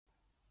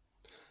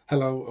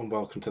Hello and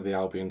welcome to the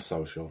Albion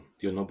Social,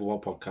 your number one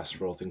podcast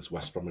for all things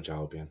West Bromwich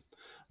Albion.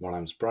 My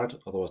name's Brad,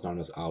 otherwise known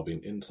as Albion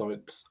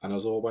Insights, and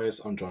as always,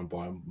 I'm joined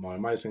by my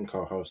amazing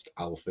co-host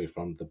Alfie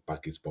from the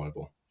Baggies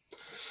Bible.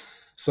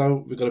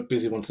 So we've got a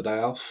busy one today,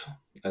 Alf,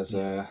 as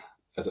Yeah.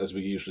 as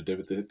we usually do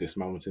at this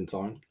moment in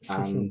time,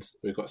 and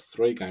we've got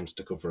three games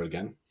to cover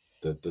again.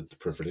 The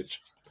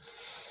privilege.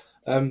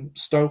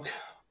 Stoke,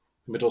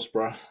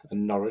 Middlesbrough,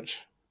 and Norwich,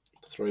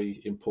 three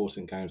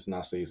important games in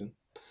our season.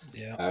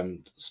 Yeah.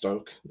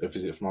 Stoke, a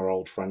visit from our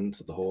old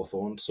friends at the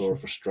Hawthorns, saw a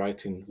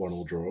frustrating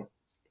 1-1 draw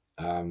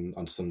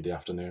on Sunday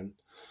afternoon.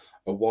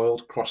 A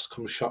wild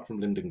cross-come shot from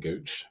Lyndon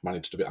Gooch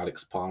managed to beat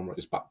Alex Palmer at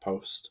his back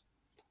post,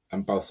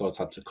 and both sides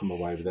had to come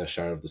away with their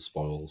share of the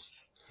spoils.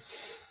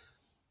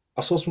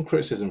 I saw some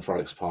criticism for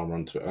Alex Palmer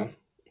on Twitter,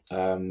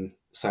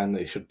 saying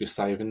that he should be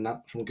saving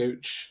that from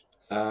Gooch.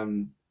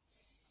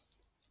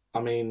 I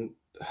mean,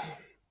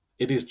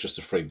 it is just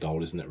a free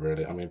goal, isn't it,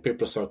 really? I mean,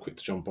 people are so quick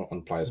to jump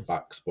on players'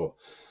 backs, but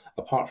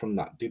apart from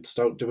that, did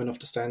Stoke do enough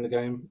to stay in the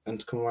game and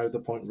to come away with the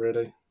point,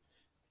 really?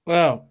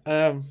 Well,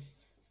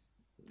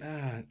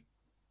 uh,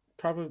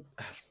 probably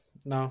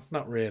no,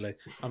 not really.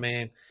 I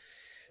mean,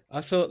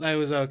 I thought they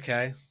was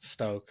okay.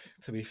 Stoke,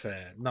 to be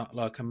fair, not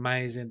like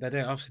amazing. They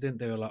obviously didn't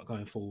do a lot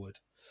going forward,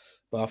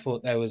 but I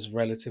thought they was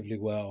relatively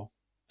well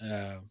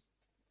uh,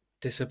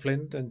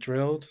 disciplined and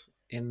drilled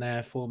in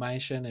their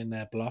formation, in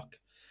their block,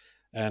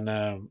 and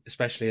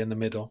especially in the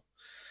middle.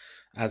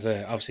 As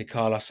obviously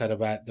Carlos said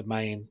about the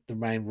main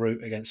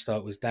route against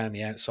Stoke was down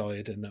the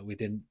outside, and that we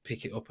didn't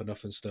pick it up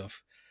enough and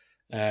stuff.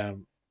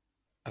 Um,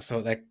 I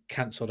thought they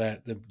cancelled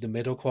out the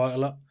middle quite a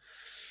lot.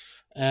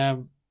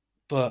 Um,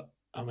 but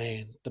I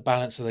mean, the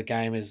balance of the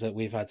game is that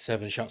we've had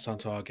 7 shots on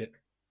target,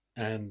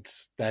 and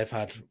they've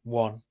had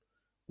one,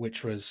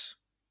 which was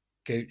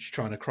Gooch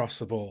trying to cross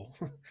the ball.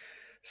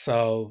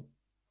 So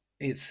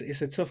it's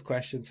a tough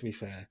question, to be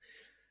fair.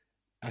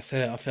 I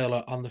feel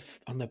like on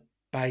the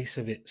base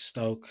of it,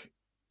 Stoke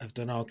have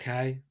done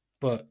okay,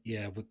 but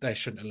yeah, they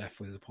shouldn't have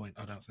left with a point.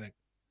 I don't think.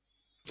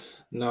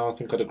 No, I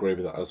think I'd agree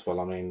with that as well.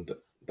 I mean,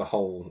 the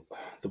whole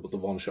the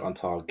one shot on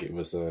target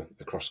was a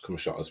cross-come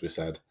shot, as we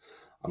said.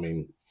 I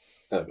mean,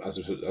 as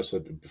I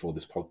said before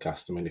this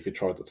podcast, I mean, if he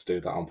tried to do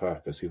that on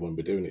purpose, he wouldn't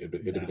be doing it. It'd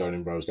be No. going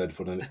in Rose Ed,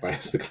 wouldn't it,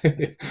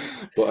 basically?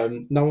 But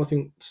no, I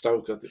think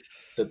Stoke,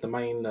 the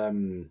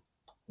main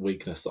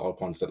weakness that I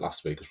pointed at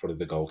last week was probably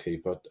the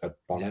goalkeeper, Yeah.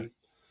 Bonham.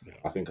 Yeah.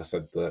 I think I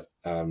said that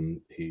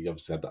he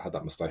obviously had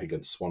that mistake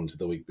against Swansea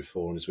the week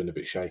before and he's been a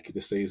bit shaky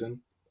this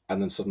season. And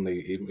then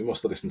suddenly he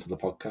must have listened to the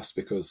podcast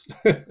because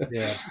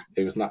Yeah.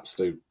 it was an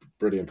absolute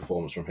brilliant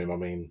performance from him. I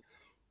mean,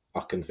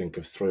 I can think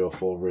of 3 or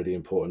 4 really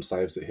important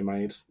saves that he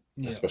made,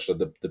 Yeah. especially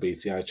the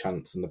BTA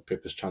chance and the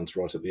Pippa's chance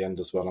right at the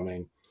end as well. I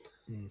mean,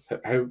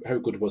 Mm. how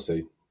good was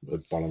he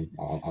at Bonham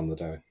on the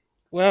day?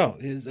 Well,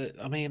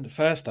 I mean,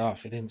 first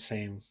off, it didn't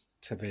seem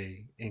to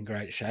be in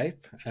great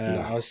shape. No,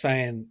 I was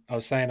saying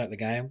at the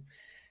game,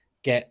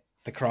 get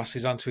the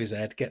crosses onto his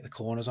head, get the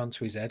corners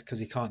onto his head because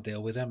he can't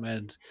deal with them.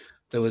 And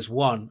there was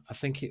one, I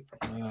think it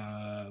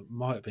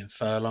might have been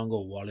Furlong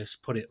or Wallace,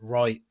 put it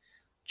right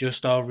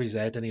just over his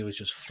head, and he was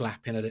just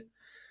flapping at it.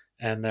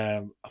 And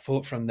I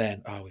thought from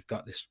then, oh, we've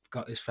got this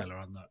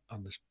fella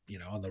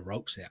on the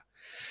ropes here.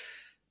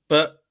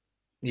 But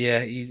yeah,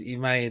 he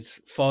made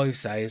 5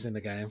 saves in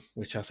the game,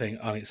 which I think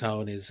on its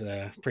own is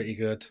pretty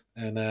good,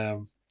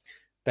 and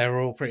they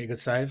were all pretty good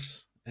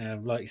saves.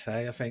 Like you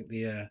say, I think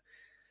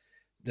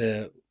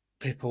the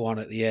Pippa one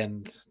at the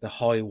end, the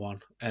high one,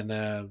 and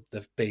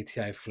the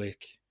BTA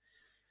flick,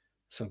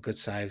 some good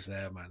saves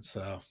there, man.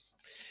 So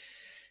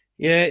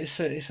yeah, it's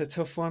a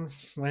tough one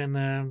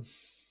when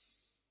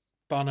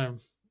Bonham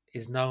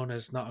is known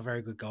as not a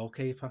very good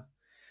goalkeeper.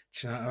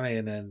 Do you know what I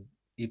mean? And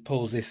he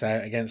pulls this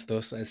out against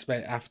us,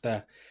 especially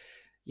after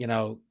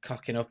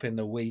cocking up in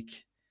the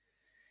week.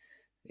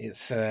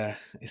 It's a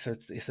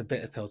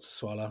bitter pill to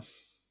swallow.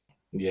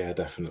 yeah,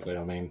 definitely.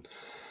 I mean,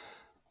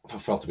 I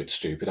felt a bit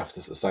stupid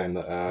after saying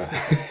that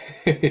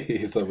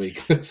he's a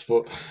weakness,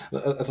 but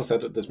as I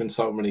said, there's been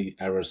so many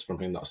errors from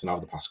him that I've seen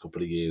over the past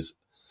couple of years.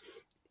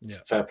 Yeah.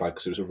 Fair play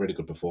because it was a really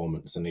good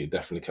performance and he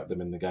definitely kept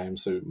them in the game.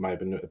 So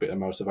maybe a bit of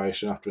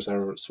motivation after his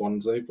error at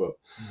Swansea. But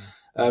Mm.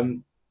 Yeah.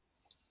 um,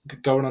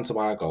 going on to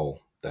our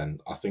goal, then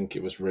I think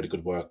it was really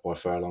good work by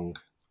Furlong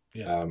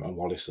Yeah. and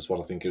Wallace as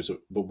well. I think it was,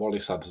 but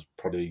Wallace had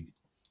probably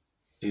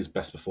his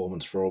best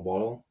performance for a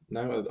while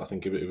now. I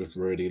think it was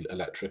really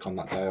electric on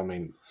that day. I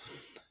mean,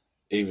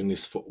 even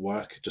his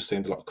footwork just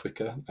seemed a lot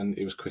quicker, and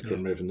he was quicker Yeah. at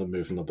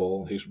moving the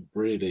ball. He's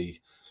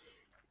really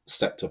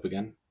stepped up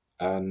again,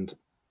 and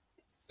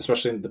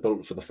especially in the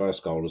build for the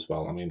first goal as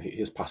well. I mean,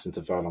 his passing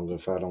to Furlong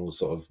and Furlong's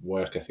sort of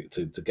work ethic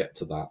to get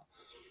to that.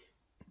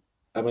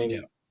 I Yeah.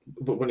 mean,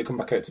 but when it come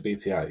back out to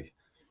BTA,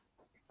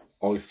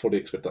 I fully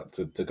expect that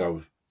to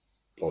go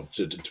or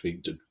to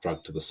be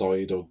dragged to the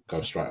side or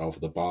go straight over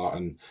the bar,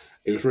 and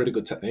it was really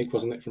good technique,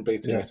 wasn't it, from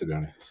BTA Yeah. to be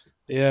honest?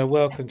 Yeah.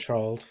 Well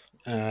controlled.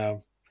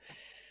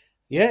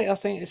 Yeah, I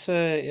think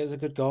it was a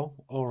good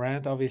goal all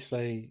round.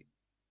 Obviously,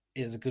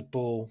 it was a good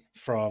ball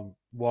from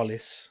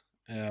Wallace.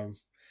 Um,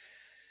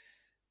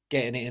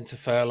 getting it into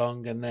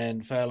Furlong, and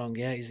then Furlong,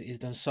 yeah, he's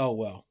done so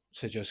well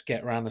to just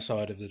get around the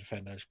side of the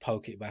defender, just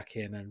poke it back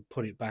in and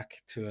put it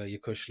back to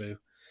Yakushlu.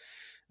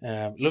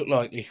 Looked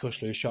like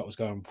Yakushlu's shot was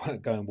going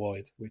going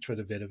wide, which would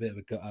have been a bit of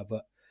a gutter,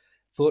 but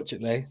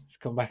fortunately, it's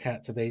come back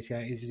out to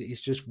BTA.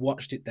 He's just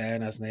watched it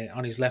down, hasn't he?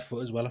 On his left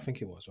foot as well, I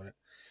think it was, right?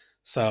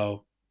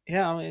 So,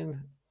 yeah, I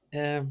mean,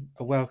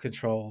 a well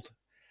controlled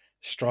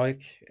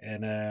strike.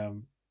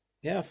 And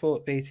yeah, I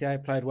thought BTA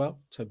played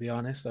well, to be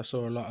honest. I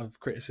saw a lot of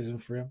criticism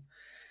for him,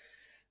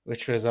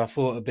 which was, I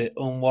thought, a bit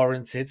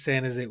unwarranted,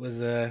 seeing as it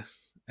was a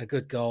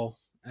good goal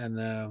and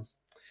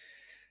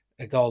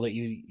a goal that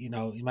you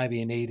know, maybe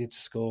he needed to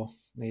score,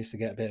 needs to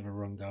get a bit of a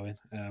run going.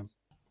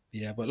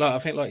 Yeah, but I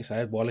think, like you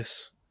said,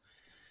 Wallace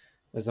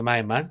was the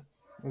main man.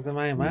 Was the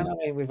main man. Mm, I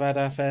mean, we've had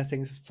our fair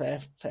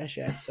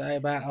share to say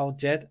about old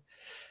Jed,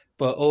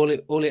 but all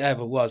it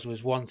ever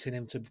was wanting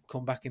him to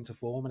come back into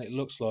form, and it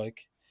looks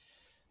like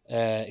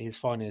he's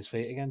finding his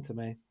feet again to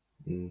me.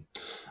 mm.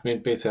 I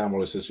mean, BT and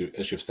Wallace, as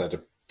you've said,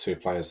 are two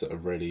players that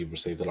have really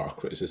received a lot of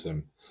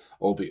criticism,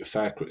 albeit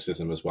fair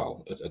criticism as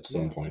well at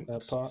some Yeah,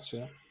 points parts.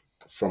 Yeah,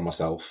 from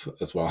myself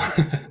as well.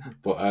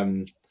 But I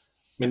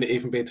mean,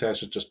 even BT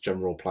is just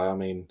general play. I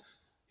mean,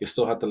 he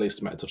still had the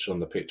least amount of touches on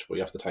the pitch, but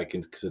you have to take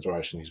into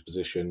consideration his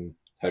position,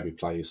 heavy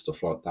plays,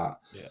 stuff like that.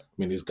 yeah, I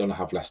mean, he's going to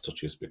have less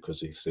touches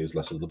because he sees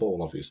less of the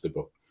ball, obviously,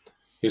 but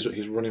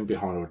he's running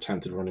behind or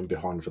attempted running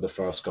behind for the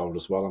first goal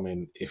as well. I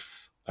mean,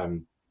 if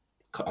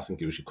I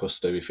think it was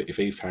Yakusto, if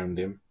he found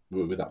him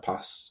with that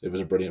pass, it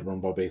was a brilliant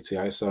run by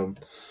BTA. So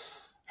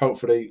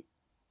hopefully,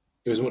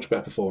 it was a much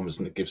better performance,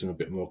 and it gives him a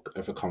bit more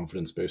of a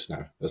confidence boost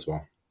now as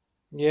well.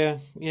 yeah.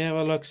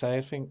 Well, like I say,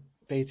 I think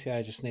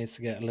BTA just needs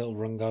to get a little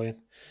run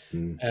going.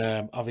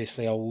 Mm,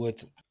 Obviously,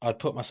 I'd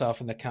put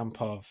myself in the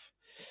camp of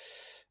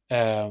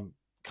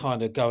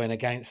kind of going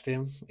against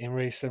him in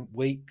recent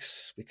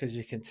weeks because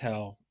you can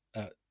tell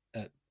at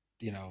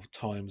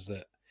times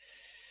that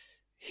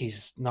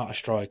he's not a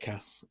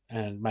striker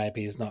and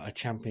maybe he's not a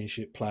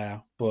championship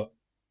player, but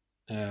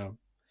um,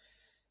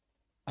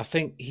 I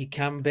think he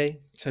can be,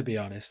 to be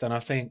honest. And I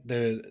think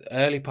the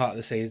early part of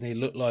the season he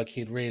looked like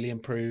he'd really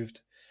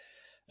improved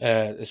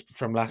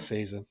from last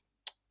season.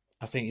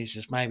 I think he's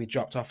just maybe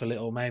dropped off a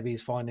little. Maybe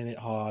he's finding it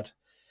hard,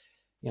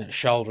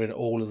 shouldering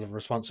all of the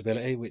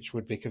responsibility, which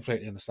would be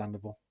completely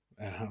understandable.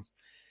 Um,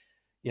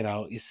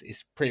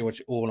 it's pretty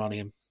much all on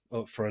him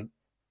up front,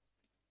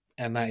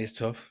 and that is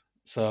tough.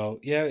 So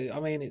yeah, I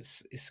mean,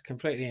 it's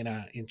completely in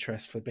our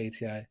interest for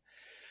BTA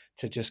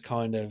to just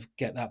kind of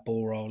get that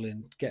ball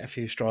rolling, get a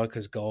few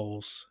strikers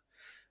goals,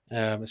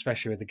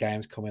 especially with the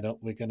games coming up.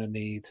 We're going to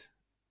need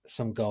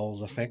some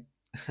goals, I think.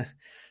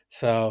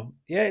 So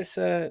yeah, it's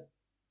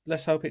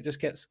let's hope it just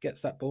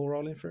gets that ball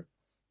rolling through.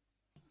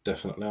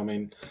 definitely. I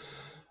mean,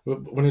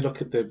 when you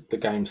look at the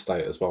game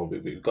state as well,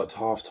 we got to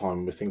half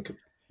time.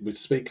 We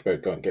speak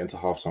about getting to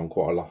half time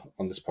quite a lot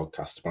on this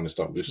podcast. To be honest,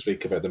 we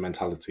speak about the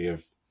mentality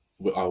of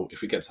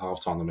if we get to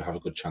half time, then we have a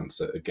good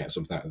chance at getting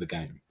something out of the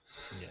game.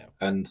 Yeah,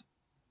 And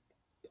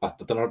I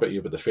don't know about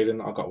you, but the feeling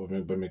that I got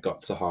when we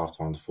got to half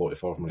time,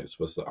 45 minutes,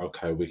 was that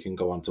okay, we can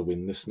go on to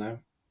win this now.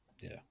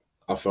 yeah,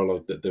 I felt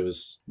like that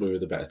we were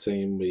the better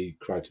team. We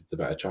created the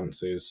better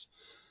chances.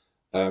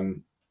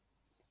 Um,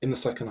 in the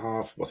second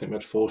half, I think we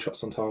had 4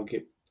 shots on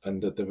target,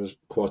 and that there was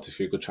quite a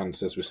few good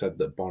chances. We said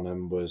that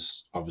Bonham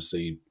was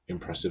obviously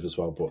impressive as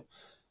well, but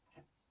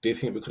do you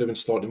think we could have been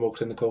slightly more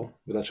clinical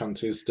with our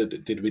chances?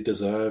 Did we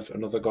deserve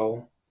another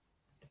goal?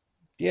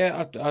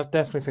 yeah. I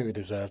definitely think we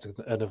deserved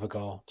another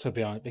goal, to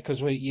be honest,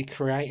 because you're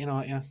creating,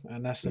 aren't you?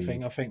 And that's the Mm,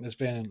 thing. I think there's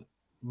been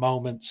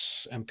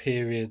moments and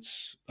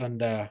periods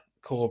under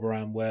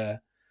Corberan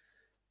where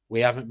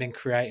we haven't been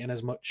creating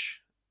as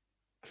much,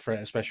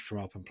 especially from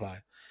open play.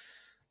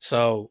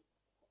 So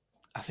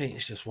I think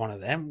it's just one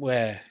of them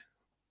where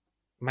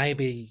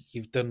maybe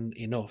you've done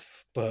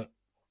enough, but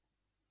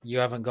you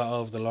haven't got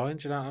over the line.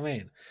 Do you know what I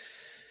mean?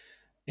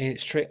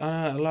 It's trick.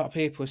 I know a lot of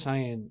people are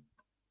saying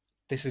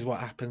this is what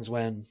happens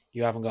when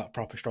you haven't got a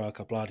proper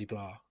striker, blah blah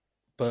blah.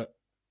 But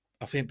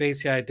I think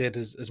BTA did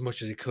as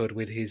much as he could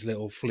with his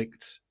little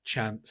flicked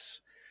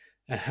chance,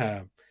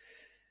 um,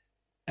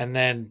 and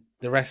then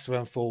the rest of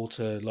them fall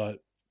to like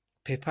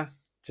Pippa.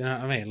 Do you know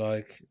what I mean?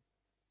 Like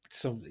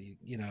some,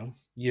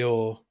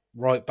 your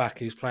right back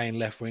who's playing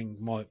left wing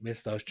might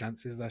miss those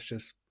chances. That's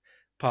just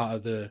part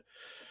of the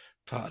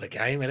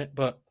game, isn't it?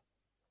 But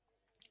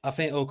I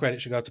think all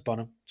credit should go to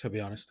Bonham, to be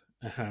honest.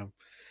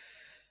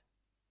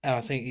 And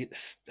I think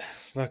it's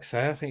like I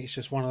say, I think it's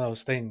just one of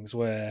those things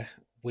where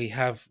we've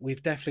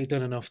definitely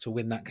done enough to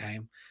win that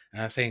game.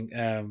 And I think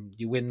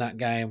you win that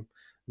game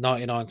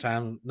 99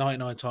 times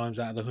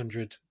out of the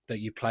 100 that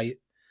you play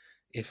it.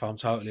 If I'm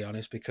totally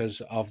honest,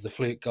 because of the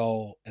fluke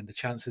goal and the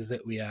chances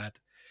that we had.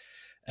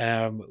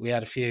 We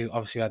had a few.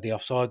 Obviously, we had the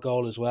offside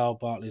goal as well,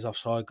 Bartley's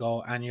offside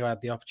goal, and you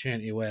had the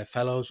opportunity where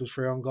Fellows was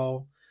free on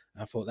goal.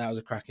 I thought that was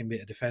a cracking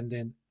bit of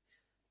defending.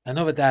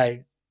 Another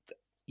day,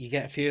 you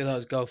get a few of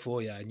those go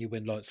for you, and you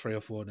win like 3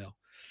 or 4 nil.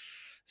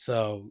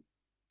 So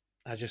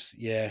I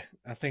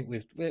think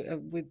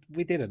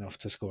we did enough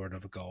to score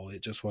another goal.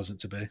 It just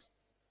wasn't to be.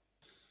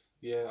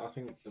 Yeah, I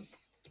think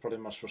probably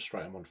the most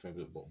frustrating one for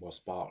me was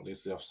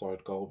Bartley's the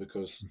offside goal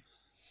because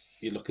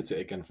you look at it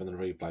again from the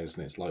replays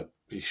and it's like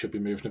he should be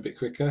moving a bit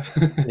quicker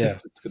Yeah,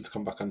 to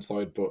come back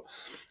inside, but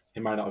he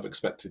might not have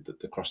expected that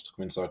the cross to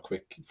come inside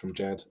quick from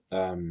Jed.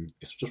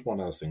 It's just one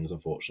of those things,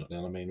 unfortunately.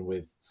 And I mean,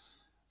 with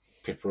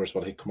Pippa as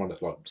well, he come on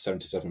at like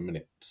 77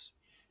 minutes.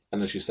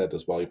 And as you said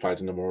as well, he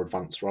played in a more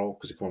advanced role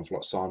because he come on for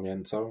like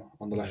Sarmiento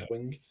on the yeah. left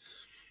wing.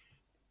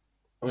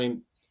 I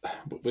mean,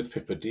 with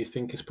Pippa, do you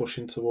think he's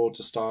pushing towards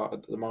a start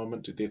at the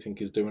moment? Do you think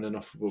he's doing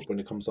enough when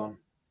he comes on?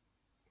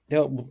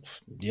 Yeah,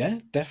 yeah,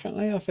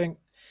 definitely. I think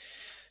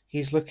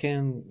he's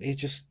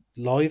just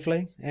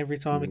lively every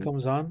time he Mm.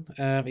 comes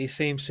on. He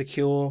seems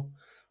secure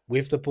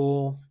with the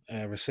ball,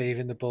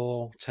 receiving the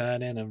ball,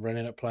 turning and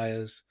running at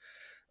players,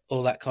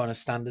 all that kind of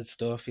standard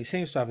stuff. He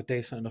seems to have a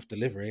decent enough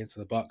delivery into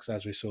the box,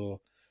 as we saw,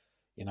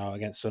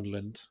 against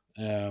Sunderland.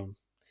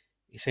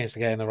 He seems to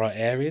get in the right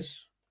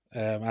areas,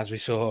 as we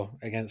saw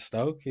against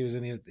Stoke. He was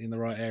in the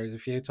right areas a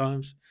few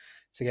times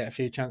to get a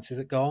few chances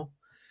at goal.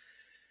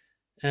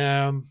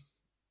 Um,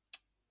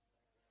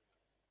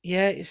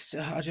 Yeah, it's.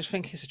 I just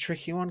think it's a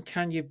tricky one.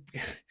 Can you?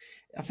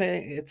 I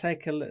think it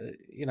take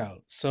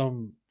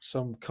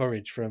some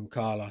courage from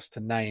Carlos to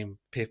name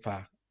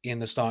Pippa in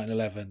the starting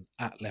 11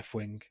 at left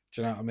wing.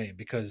 Do you know what I mean?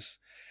 Because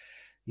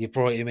you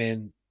brought him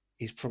in.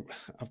 He's pro-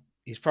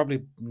 he's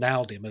probably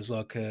nailed him as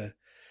like a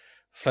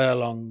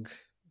furlong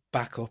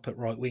backup at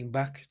right wing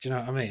back. Do you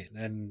know what I mean?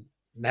 And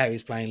now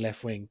he's playing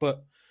left wing.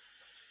 But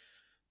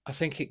I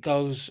think it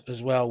goes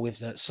as well with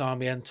that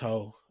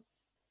Sarmiento.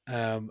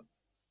 Um,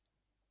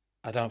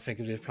 I don't think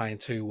he was playing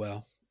too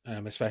well,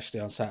 especially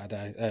on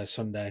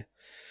Sunday.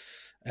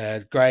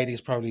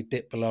 Grady's probably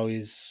dipped below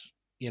his,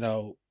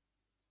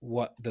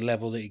 what the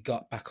level that he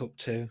got back up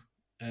to.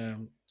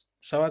 Um,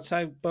 so I'd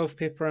say both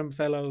Pippa and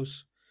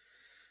Fellows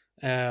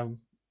um,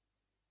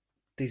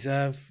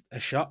 deserve a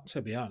shot,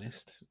 to be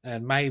honest.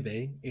 And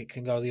maybe it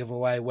can go the other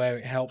way where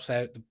it helps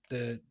out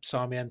the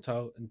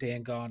Sarmiento and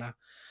Dean Garner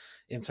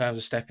in terms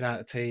of stepping out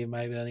of the team.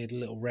 Maybe they need a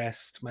little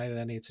rest. Maybe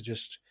they need to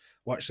just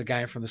watch the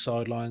game from the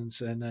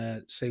sidelines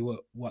and see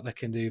what they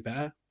can do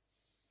better.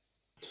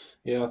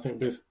 Yeah, I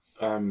think with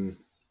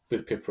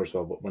Pippa as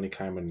well. But when he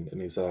came in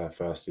his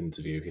first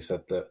interview, he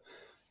said that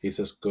he's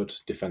as good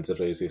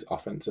defensively as he's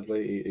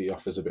offensively. He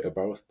offers a bit of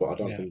both, but I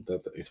don't Yeah. think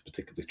that it's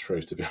particularly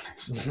true, to be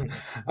honest.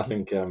 I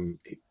think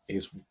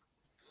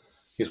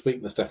his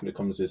weakness definitely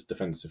comes his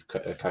defensive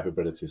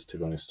capabilities. To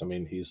be honest, I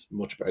mean he's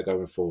much better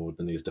going forward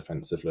than he is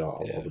defensively.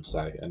 I Yeah. would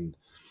say, and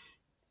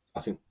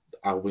I think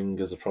our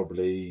wingers are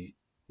probably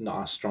not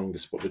our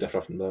strongest, but we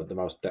definitely have the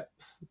most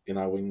depth in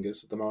our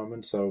wingers at the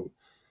moment. So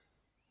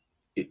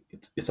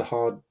it's a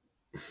hard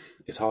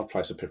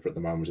place for Pippa at the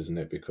moment, isn't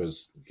it?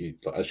 Because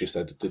as you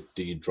said,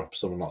 do you drop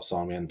someone like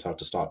Sarmiento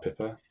to start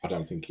Pippa? I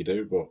don't think you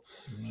do, but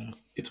No.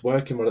 it's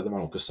working well at the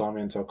moment because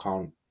Sarmiento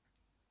can't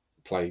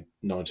play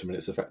 90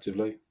 minutes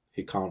effectively.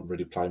 He can't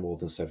really play more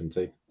than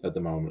 70 at the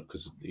moment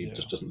because he Yeah.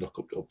 just doesn't look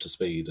up to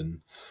speed.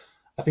 And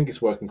I think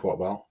it's working quite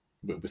well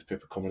with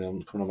Pippa coming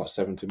on like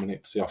 70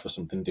 minutes. He offers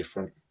something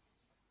different.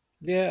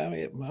 Yeah.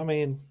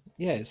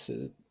 Yeah.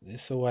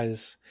 It's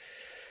always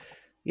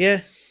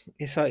yeah.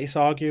 It's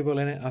arguable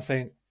in it. I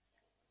think,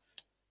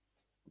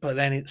 but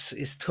then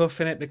it's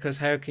tough in it because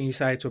how can you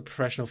say to a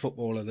professional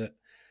footballer that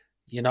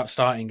you're not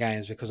starting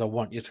games because I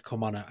want you to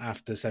come on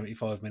after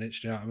 75 minutes?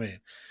 Do you know what I mean?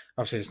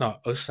 Obviously, it's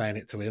not us saying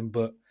it to him,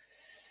 but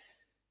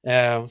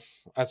um,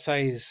 I'd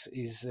say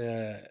he's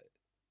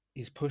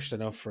pushed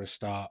enough for a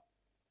start,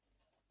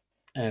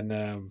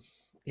 and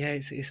yeah,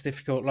 it's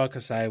difficult. Like I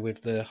say,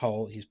 with the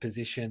whole his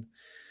position,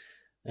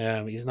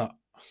 he's not.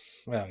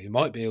 Well, he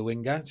might be a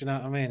winger. Do you know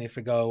what I mean? If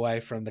we go away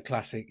from the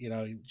classic,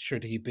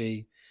 should he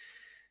be,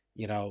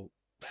 you know,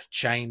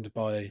 chained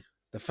by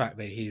the fact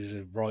that he's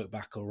a right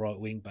back or right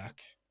wing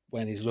back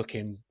when he's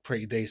looking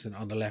pretty decent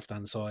on the left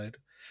hand side?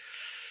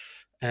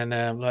 And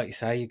like you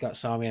say, you've got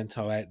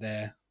Sarmiento out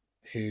there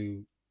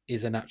who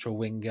is a natural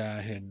winger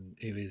and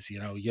who is,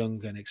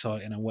 young and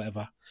exciting and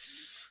whatever.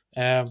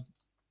 Um,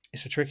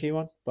 it's a tricky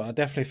one, but I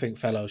definitely think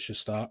Fellows should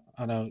start.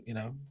 I know,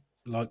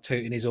 like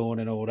tooting his horn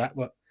and all that,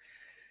 but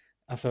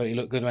I thought he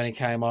looked good when he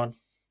came on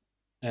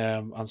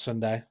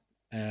Sunday.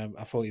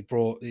 I thought he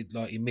brought it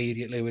like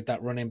immediately with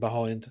that running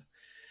behind,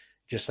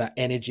 just that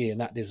energy and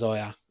that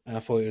desire. And I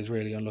thought he was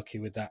really unlucky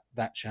with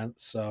that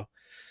chance. So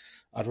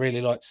I'd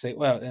really like to see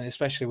and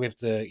especially with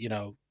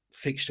the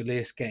fixture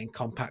list getting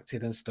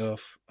compacted and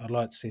stuff. I'd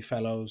like to see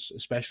Fellows,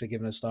 especially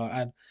given a start.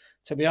 And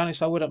to be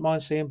honest, I wouldn't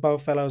mind seeing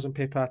both Fellows and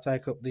Pippa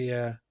take up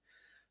the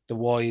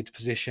wide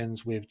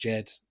positions with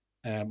Jed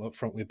up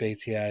front with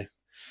BTA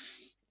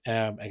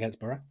against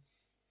Boro.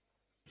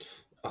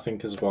 I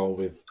think as well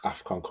with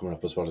AFCON coming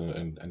up as well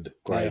and Yeah,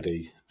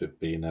 Grady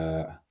being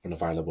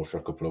unavailable for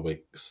a couple of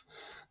weeks,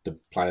 the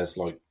players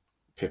like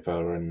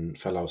Pippa and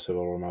Fellows who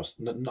are almost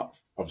not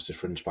obviously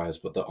fringe players,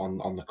 but they're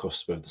on the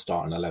cusp of the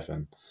starting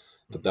 11,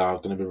 that they are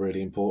going to be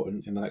really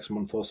important in the next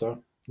month or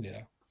so.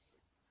 yeah,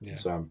 yeah,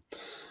 So,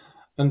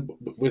 and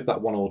with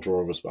that 1-1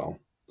 draw as well,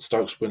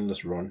 Stokes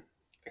winless run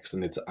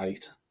extended to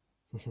 8.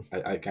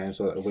 Eight games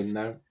without a win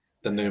now.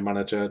 The new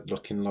manager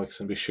looking like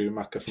somebody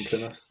Schumacher from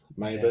Plymouth,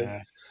 maybe,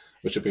 Yeah,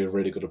 which would be a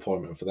really good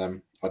appointment for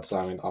them. I'd say.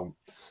 I mean,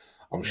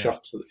 I'm yeah,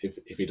 shocked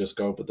if he does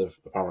go, but they've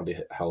apparently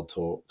held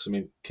talks. I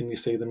mean, can you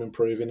see them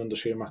improving under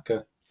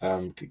Schumacher?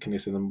 Can you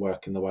see them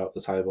working their way up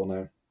the table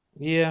now?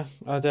 yeah.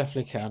 I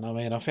definitely can. I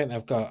mean, I think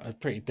they've got a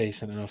pretty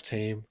decent enough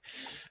team.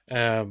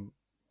 Um,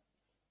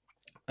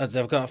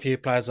 they've got a few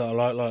players that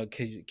I like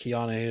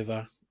Keanu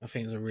Hoover. I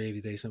think he's a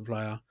really decent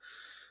player.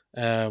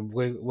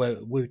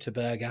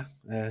 Wouterberger,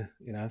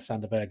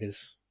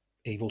 Sanderberger's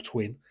evil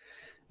twin.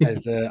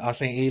 As I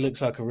think he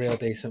looks like a real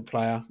decent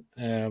player.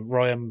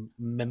 Ryan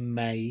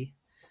May,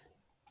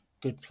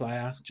 good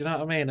player. Do you know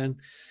what I mean? And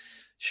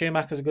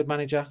Schumacher's a good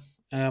manager.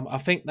 I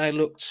think they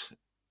looked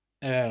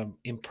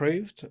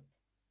improved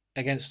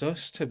against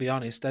us. To be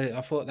honest,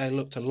 I thought they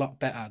looked a lot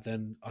better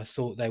than I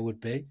thought they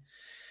would be.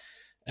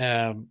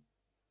 Um,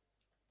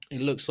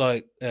 it looks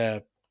like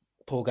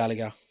Paul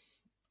Gallagher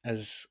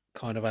has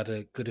kind of had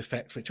a good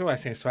effect, which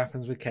always seems to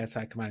happen with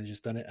caretaker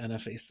managers, done it. And I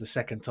think it's the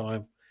second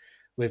time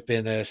we've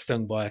been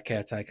stung by a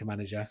caretaker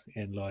manager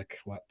in like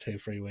what 2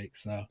 3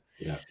 weeks. So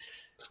Yeah,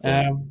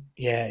 scary.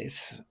 yeah,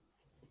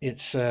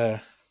 it's uh,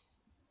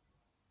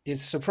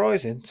 it's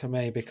surprising to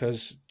me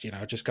because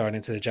just going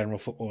into the general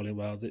footballing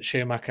world that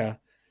Schumacher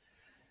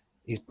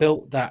he's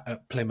built that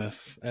at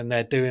Plymouth and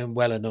they're doing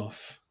well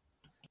enough.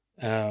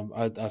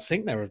 I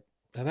think are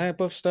they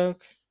above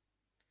Stoke?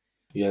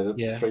 Yeah, the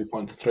Yeah, 3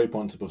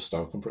 points above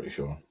Stoke. I'm pretty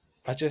sure.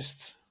 I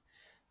just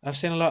I've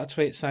seen a lot of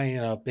tweets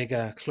saying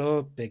bigger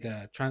club,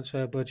 bigger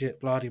transfer budget,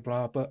 blah de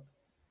blah, but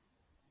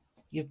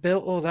you've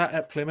built all that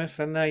at Plymouth,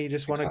 and now you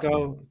just want to Exactly.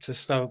 go to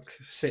Stoke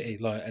City,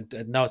 like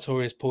a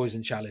notorious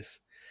poison chalice.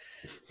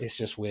 It's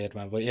just weird,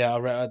 man. But yeah,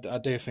 I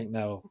do think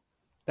they'll.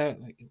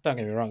 Don't get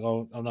me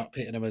wrong. I'm not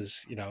pitting them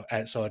as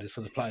outsiders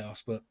for the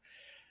playoffs, but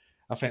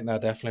I think they'll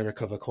definitely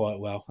recover quite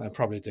well and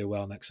probably do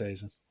well next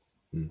season.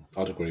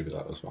 I'd agree with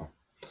that as well.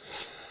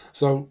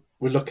 So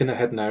we're looking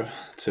ahead now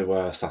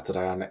to Saturday,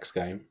 our next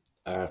game,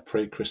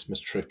 pre-Christmas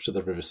trip to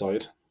the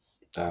Riverside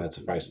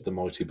to face the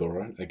mighty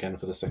Boro again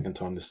for the second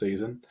time this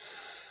season.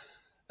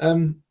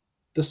 Um,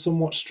 they're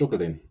somewhat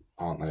struggling,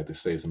 aren't they,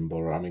 this season,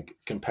 Boro? I mean,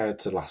 compared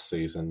to last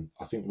season,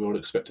 I think we all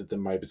expected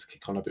them maybe to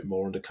kick on a bit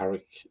more under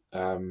Carrick,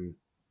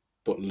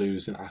 but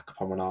losing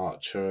Akpom and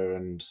Archer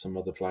and some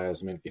other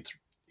players, I mean,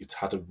 it's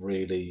had a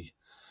really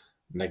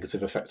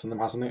negative effect on them,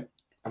 hasn't it?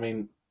 I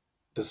mean,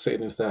 they're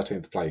sitting in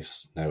 13th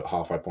place now at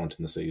halfway point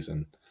in the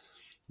season.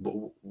 But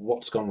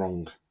what's gone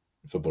wrong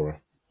for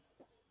Borough?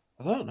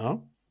 I don't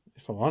know,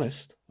 if I'm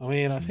honest. I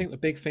mean, I Mm. think the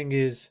big thing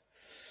is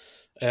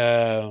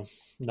uh,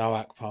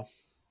 Noah Akpom,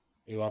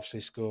 who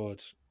obviously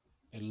scored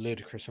a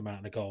ludicrous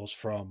amount of goals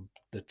from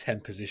the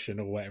 10 position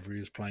or whatever he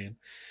was playing.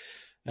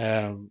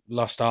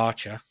 Lost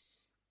Archer,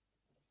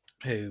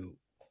 who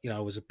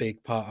was a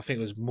big part. I think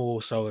it was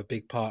more so a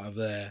big part of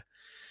their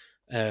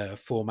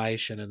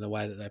formation and the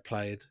way that they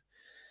played.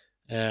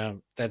 They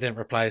didn't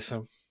replace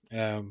him.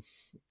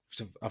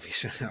 So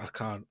obviously, I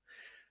can't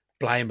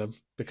blame them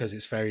because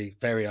it's very,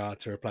 very hard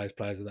to replace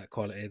players of that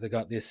quality. They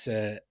got this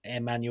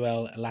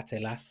Emmanuel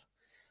Latelath,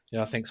 who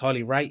I think is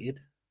highly rated,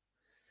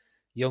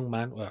 young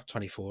man. Well,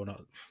 24,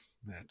 not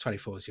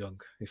 24 is young.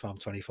 If I'm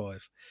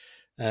 25,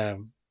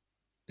 um,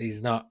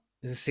 he's not.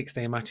 There's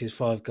 16 matches,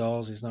 5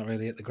 goals. He's not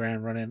really at the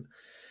ground running.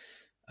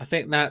 I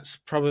think that's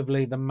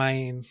probably the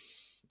main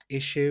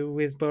issue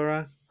with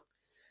Borough.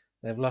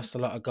 They've lost a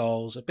lot of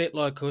goals, a bit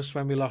like us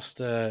when we lost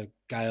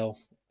Gale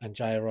and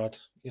J-Rod.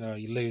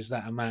 You lose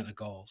that amount of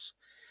goals,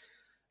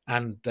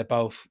 and they're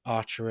both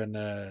Archer and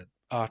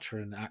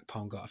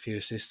Akpom got a few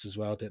assists as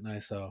well, didn't they?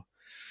 So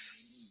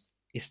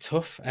it's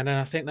tough. And then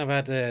I think they've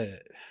had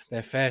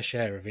their fair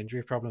share of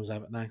injury problems,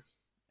 haven't they?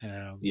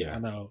 I Yeah,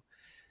 know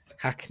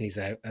Hackney's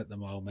out at the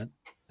moment.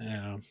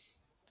 Um,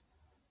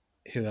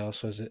 who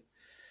else was it?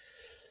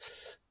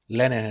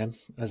 Lenihan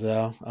as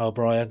well.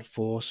 O'Brien,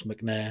 Force,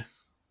 McNair,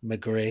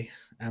 McGree,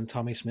 and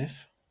Tommy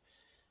Smith.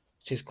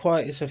 Which is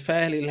it's a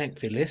fairly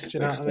lengthy list. it's You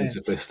an know what I mean?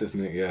 extensive list,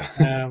 isn't it? Yeah.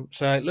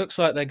 So it looks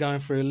like they're going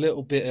through a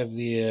little bit of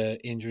the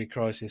injury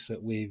crisis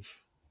that we've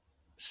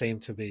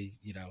seemed to be,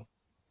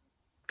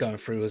 going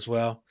through as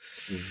well.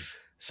 Mm.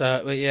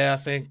 So, but yeah, I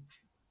think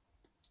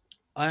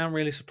I am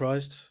really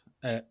surprised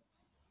at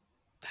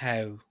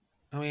how,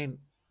 I mean,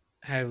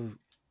 how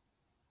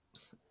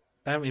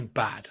they haven't been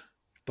bad,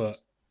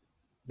 but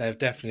they've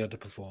definitely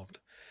underperformed.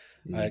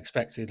 I Mm.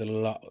 expected a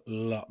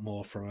lot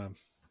more from them.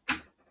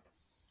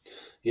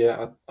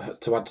 Yeah,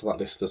 to add to that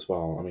list as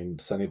well, I mean,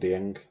 Sonny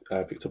Dieng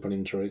picked up an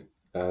injury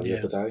the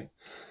Yeah, other day.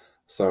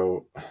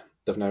 So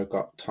they've now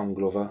got Tom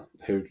Glover,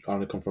 who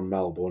only come from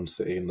Melbourne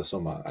City in the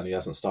summer, and he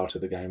hasn't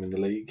started the game in the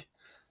league.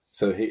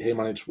 So he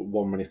managed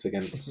 1 minute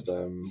against,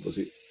 was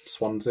it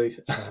Swansea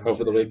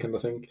over the Swansea. weekend, I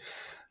think.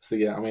 So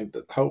yeah, I mean,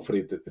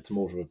 hopefully it's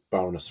more of a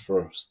bonus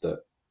for us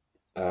that,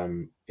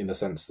 in the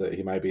sense that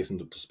he maybe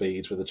isn't up to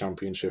speed with the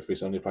Championship.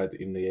 He's only played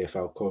in the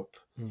EFL Cup.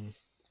 Mm,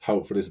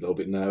 Hopefully, he's a little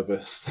bit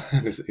nervous.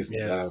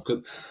 yeah,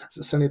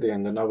 Because Sonny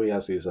Dieng, I know he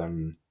has his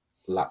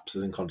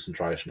lapses in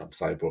concentration, I'd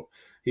say, but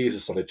he is a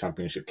solid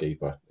championship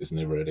keeper, isn't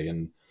he, really?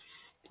 And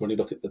when you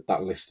look at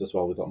that list as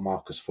well, with like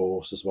Marcus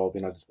Force as well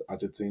being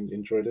added to the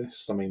injury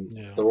list, I mean,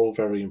 Yeah, they're all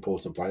very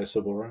important players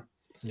for Boro.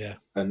 yeah.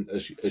 And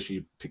as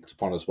you picked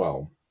upon as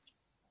well,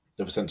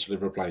 they've essentially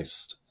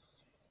replaced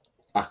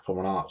Akpom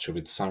and Archer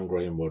with Sam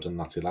Greenwood and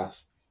Natty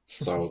Lath.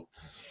 So,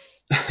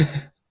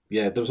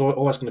 yeah, there's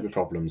always going to be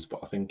problems, but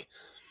I think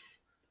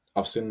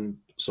I've seen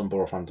some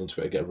Boro fans on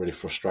Twitter get really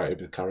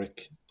frustrated with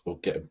Carrick, or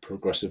getting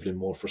progressively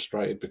more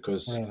frustrated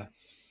because Really.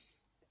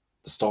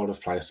 the style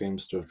of play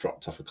seems to have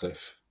dropped off a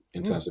cliff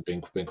in Mm. terms of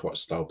being quite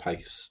slow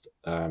paced,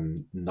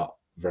 not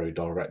very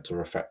direct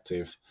or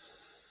effective.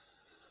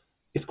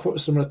 It's quite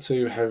similar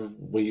to how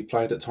we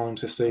played at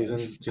times this season.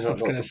 Do you I know,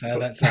 was like going to say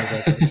that sounds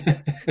like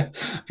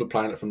us. but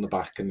playing it from the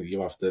back, and you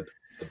have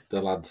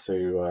the lads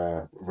who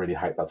really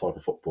hate that type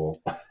of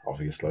football,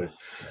 obviously. Oh,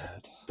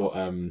 God.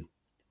 But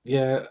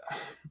yeah,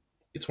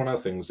 it's one of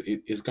the things.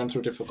 He's going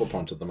through a difficult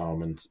point at the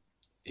moment.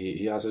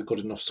 He has a good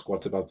enough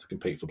squad to be able to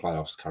compete for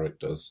playoffs.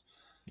 Characters.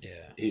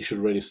 Yeah. He should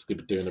really be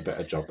doing a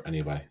better job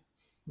anyway.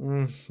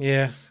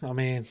 Yeah, I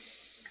mean,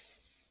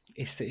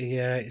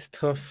 it's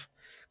tough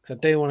because I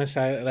do want to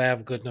say that they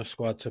have a good enough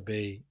squad to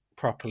be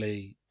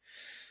properly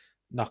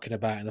knocking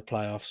about in the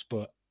playoffs,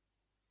 but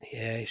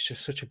yeah, it's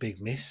just such a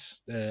big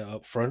miss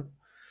up front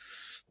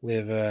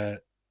with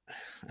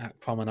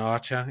Akpom and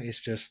Archer.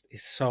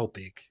 It's so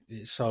big.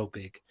 It's so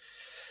big,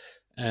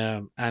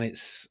 and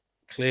it's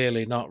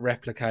clearly not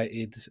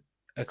replicated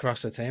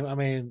across the team. I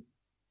mean,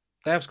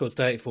 they have scored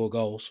 34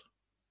 goals,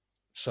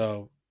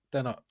 so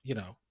they're not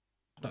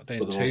not doing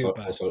But they've too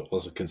bad.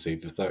 also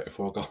conceded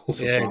 34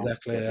 goals as Yeah, well.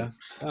 exactly. So Yeah,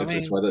 I it's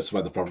mean, where that's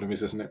where the problem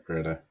is, isn't it?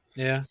 Really.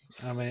 yeah,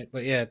 I mean,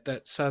 but yeah,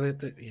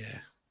 yeah,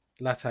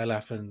 Latte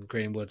Laff and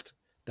Greenwood,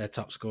 they're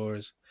top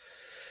scorers.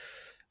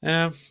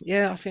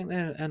 Yeah, I think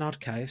they're an odd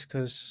case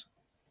because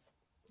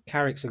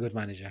Carrick's a good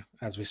manager,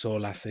 as we saw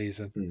last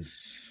season. Hmm.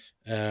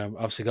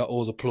 Obviously, got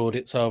all the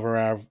plaudits over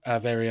our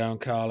very own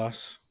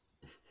Carlos.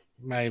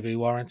 Maybe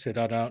warranted,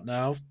 I don't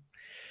know.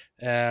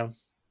 Um,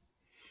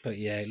 but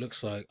yeah, it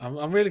looks like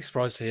I'm really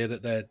surprised to hear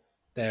that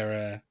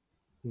they're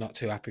not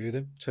too happy with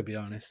him. To be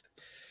honest,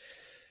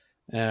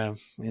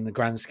 in the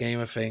grand scheme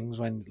of things,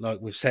 when like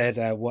we've said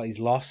what he's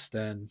lost,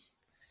 and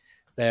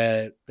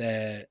they're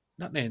they're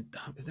not doing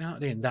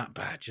that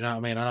bad. You know what I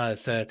mean? I know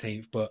they're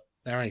 13th, but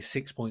they're only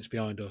 6 points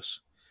behind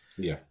us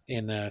Yeah.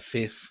 in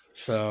fifth,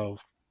 so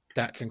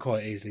that can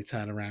quite easily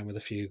turn around with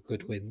a few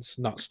good wins.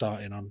 Not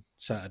starting on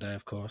Saturday,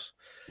 of course.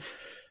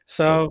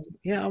 Hope. So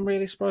yeah, I'm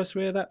really surprised to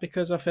hear that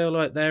because I feel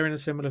like they're in a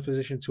similar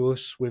position to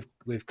us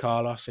with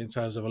Carlos in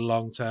terms of a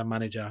long term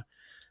manager,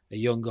 a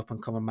young up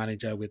and coming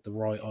manager with the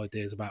right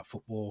ideas about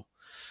football.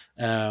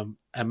 And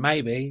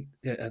maybe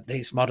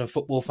these modern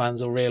football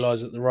fans will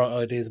realise that the right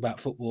ideas about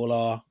football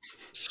are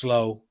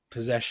slow,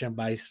 possession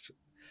based,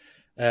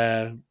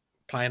 uh,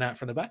 playing out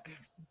from the back.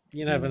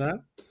 You never Hmm. know.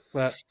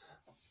 But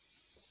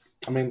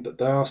I mean,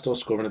 they are still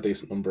scoring a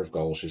decent number of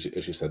goals,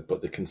 as you said,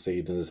 but they're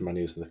conceding as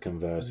many as they're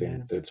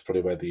converting. yeah, It's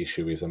probably where the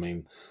issue is. I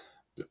mean,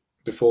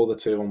 before the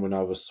 2-1 win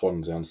over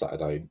Swansea on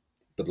Saturday,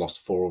 they'd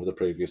lost 4 of the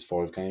previous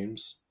 5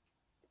 games.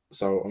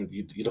 So I mean,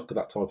 you look at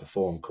that type of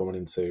form coming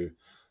into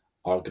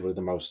arguably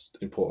the most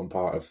important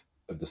part of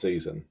the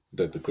season,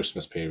 the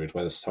Christmas period,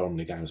 where there's so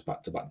many games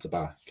back to back to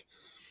back.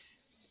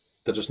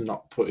 They're just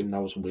not putting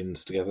those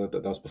wins together,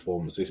 those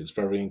performances. It's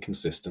very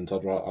inconsistent.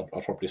 I'd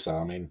probably say.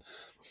 I mean,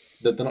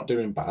 they're not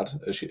doing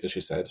bad, as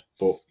you said,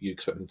 but you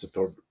expect them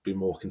to be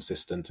more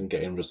consistent and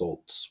getting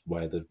results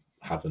where they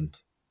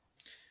haven't.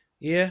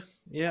 yeah,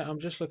 yeah. I'm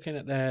just looking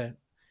at their.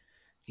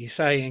 You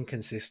say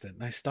inconsistent.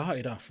 They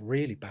started off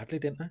really badly,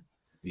 didn't they?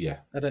 Yeah,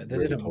 They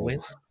really didn't poor.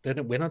 win. They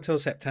didn't win until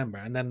September,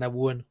 and then they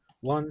won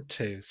one,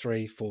 two,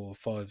 three, four,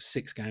 five,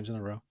 6 games in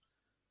a row.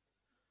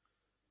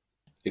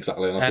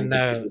 Exactly, and I think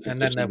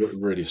And it's then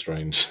really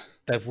strange.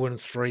 they've won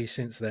three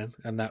since then,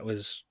 and that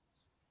was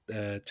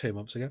 2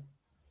 months ago.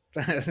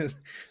 that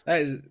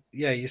is,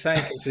 yeah, you're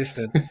saying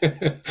consistent.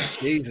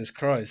 Jesus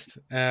Christ.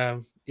 Yeah,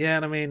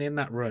 and I mean in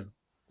that run,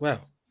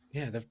 well,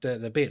 yeah,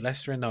 they beat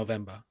Leicester in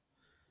November,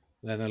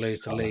 then they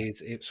lose to Exactly.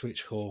 Leeds,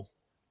 Ipswich Hall,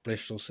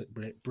 Bristol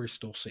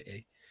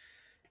City.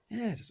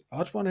 Yeah, it's an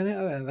odd one, isn't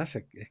it? That's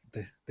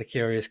the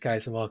curious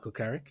case of Michael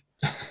Carrick.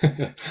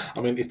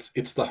 I mean,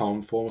 it's the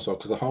home form as well,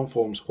 because the home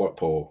form's quite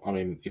poor. I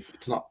mean,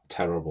 it's not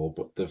terrible,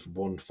 but they've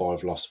won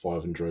 5, lost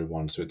 5, and drew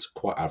 1, so it's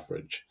quite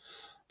average.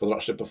 But they're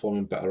actually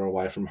performing better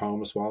away from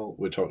home as well,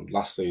 which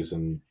last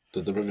season,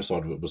 the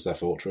Riverside was their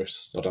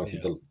fortress. I don't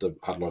think Yeah, they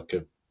had like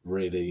a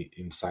really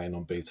insane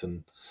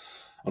unbeaten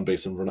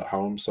run at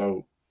home.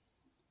 So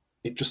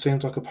it just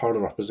seems like a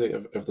polar opposite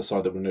of the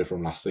side that we knew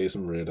from last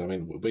season, really. I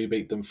mean, we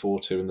beat them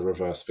 4-2 in the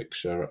reverse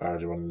fixture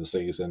earlier on in the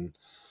season.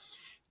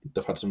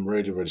 They've had some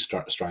really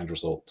strange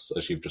results,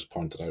 as you've just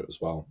pointed out as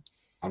well.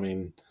 I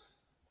mean,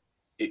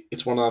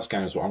 it's one of those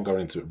games where I'm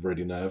going into it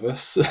really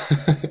nervous,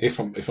 if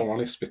I'm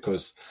honest,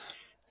 because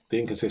the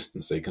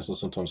inconsistency can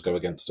sometimes go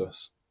against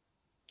us.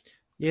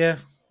 yeah,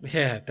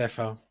 yeah,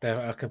 defo.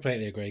 I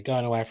completely agree.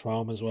 Going away from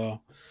home as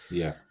well.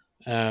 Yeah,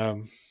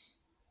 Um,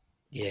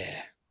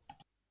 Yeah,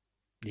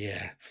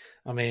 yeah.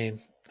 I mean,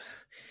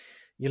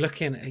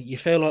 you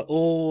feel like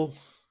all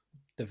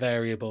the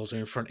variables are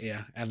in front of you,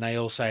 and they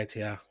all say to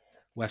you,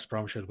 West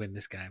Brom should win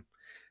this game.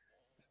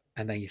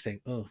 And then you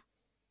think, oh,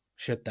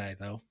 should they,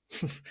 though?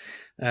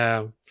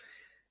 um,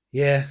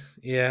 yeah,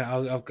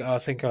 yeah, I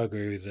think I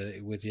agree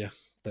with you.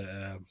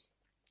 That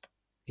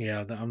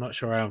yeah, I'm not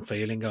sure how I'm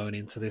feeling going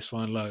into this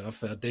one. Like,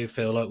 I do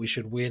feel like we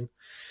should win.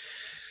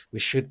 We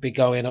should be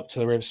going up to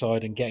the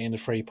Riverside and getting the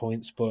 3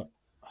 points, but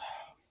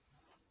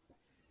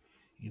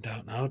you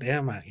don't know,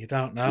 dear mate. You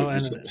don't know, We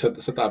and said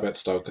that about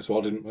Stoke as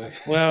well, didn't we?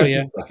 well,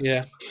 yeah,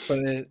 yeah,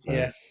 but So,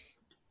 yeah,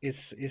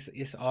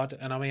 it's odd,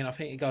 and I mean, I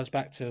think it goes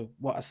back to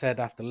what I said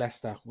after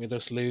Leicester with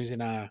us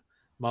losing our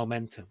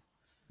momentum.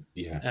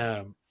 yeah.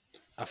 Um,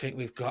 I think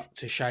we've got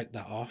to shake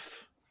that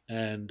off,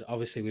 and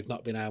obviously we've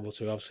not been able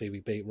to. Obviously, we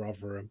beat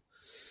Rotherham.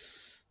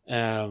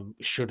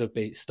 Should have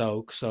beat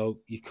Stoke, so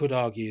you could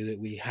argue that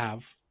we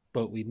have,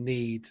 but we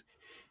need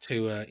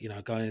to,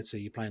 going into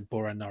you playing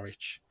Boro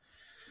Norwich.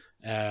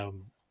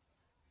 Um,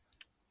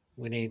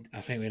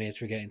 I think we need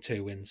to be getting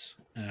 2 wins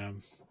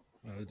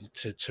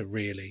to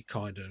really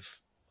kind of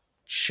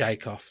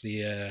shake off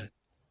the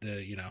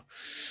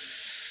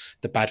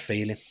the bad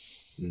feeling.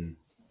 Mm,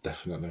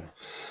 definitely.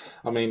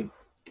 I mean,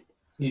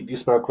 you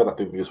spoke about that,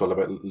 didn't you, as well,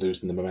 about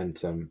losing the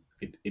momentum.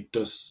 It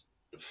does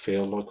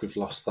feel like we've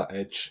lost that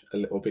edge a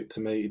little bit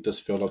to me. It does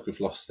feel like we've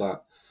lost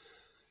that.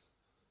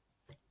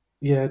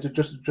 Yeah,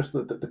 just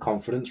the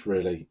confidence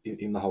really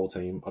in the whole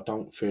team. I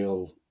don't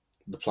feel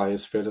the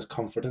players feel as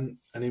confident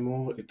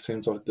anymore. It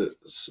seems like that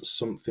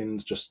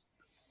something's just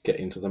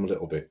getting to them a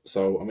little bit.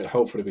 So I mean,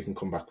 hopefully we can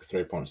come back with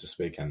 3 points this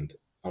weekend.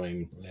 I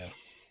mean, Yeah.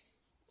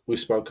 we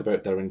spoke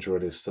about their injury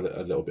list a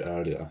little bit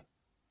earlier.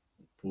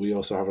 We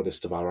also have a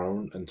list of our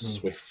own, and Mm.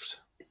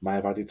 Swift may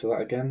have added to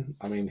that again.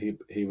 I mean,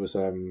 he was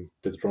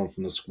withdrawn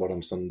from the squad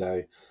on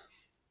Sunday.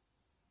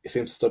 He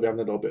seems to still be having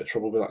a little bit of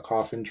trouble with that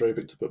calf injury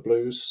picked up at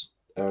Blues,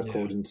 Yeah.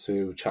 according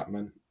to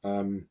Chapman.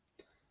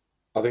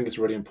 I think it's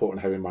really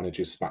important how he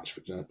manages match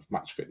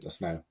fitness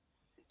now,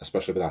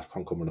 especially with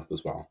AFCON coming up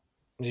as well.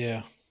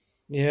 Yeah.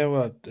 Yeah.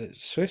 Well,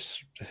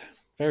 Swift's a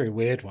very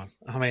weird one.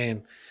 I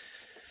mean,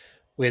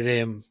 with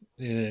him,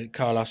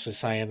 Carlos is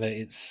saying that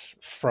it's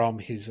from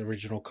his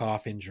original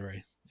calf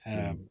injury,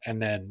 Mm.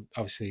 and then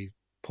obviously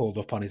pulled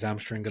up on his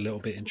hamstring a little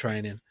bit in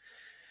training.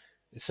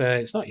 It's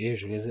not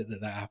usual, is it,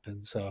 that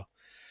happens? So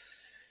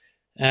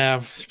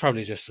it's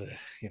probably just a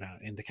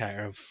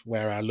indicator of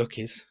where our luck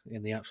is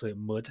in the absolute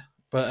mud.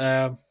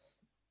 But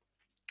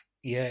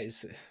yeah,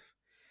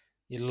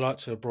 you'd like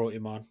to have brought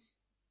him on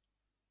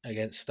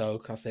against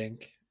Stoke. I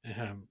think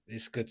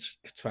it's good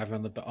to have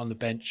him on the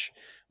bench,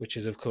 which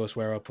is of course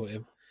where I put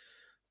him.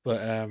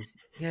 But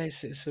yeah,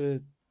 it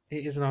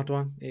is an odd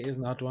one. It is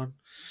an odd one.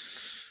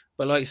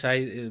 But like you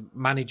say,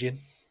 managing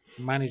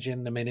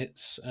the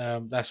minutes.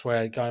 That's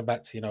where going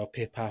back to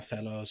Pippa,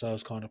 Fellows,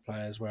 those kind of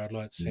players where I'd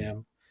like to see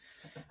Mm.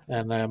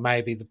 them, and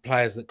maybe the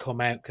players that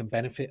come out can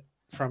benefit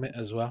from it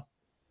as well.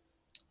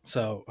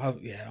 So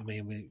yeah, I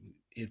mean,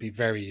 it'd be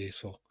very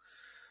useful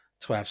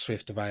to have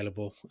Swift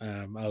available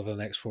over the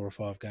next 4 or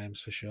 5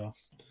 games for sure.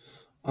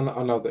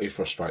 I know that he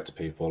frustrates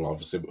people.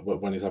 Obviously,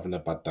 when he's having a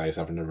bad day, he's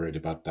having a really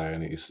bad day,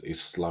 and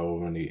he's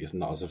slow and he's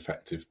not as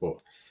effective. But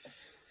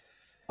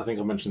I think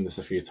I mentioned this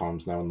a few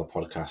times now on the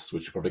podcast,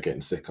 which you're probably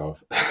getting sick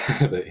of,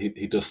 that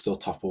he does still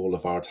top all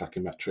of our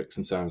attacking metrics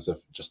in terms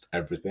of just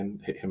everything.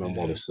 Him and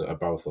Yeah, Wallace are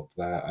both up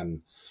there,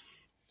 and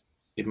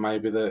it may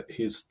be that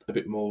he's a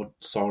bit more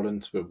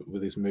silent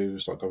with his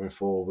moves, like going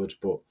forward,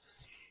 but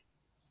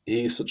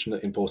he's such an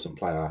important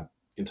player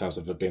in terms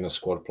of being a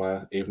squad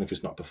player, even if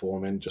he's not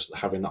performing, just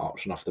having that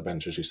option off the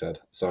bench, as you said.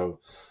 So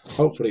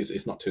hopefully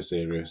it's not too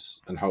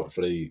serious, and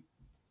hopefully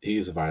he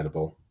is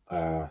available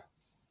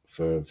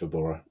for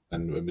Borough,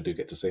 and we do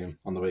get to see him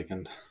on the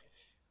weekend.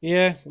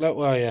 yeah.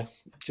 Well, yeah.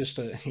 Just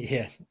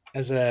yeah,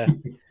 as a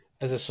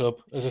as a sub,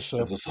 As a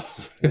sort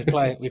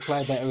we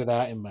play better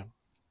without him, man.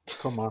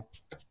 Come on,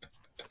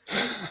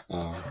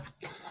 uh,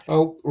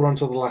 well, we're on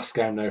to the last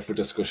game now for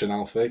discussion,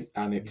 Alfie,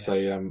 and it's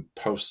yes. a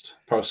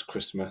post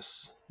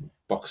Christmas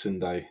Boxing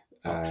Day.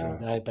 Boxing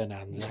Day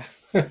bonanza.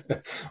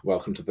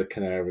 Welcome to the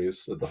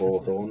Canaries at the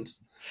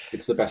Hawthorns.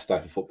 It's the best day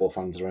for football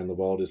fans around the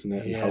world, isn't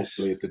it? And Yes,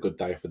 hopefully it's a good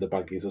day for the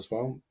Baggies as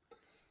well.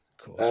 of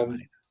course, Um,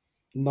 mate.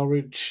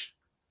 Norwich,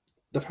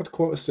 they've had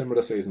quite a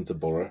similar season to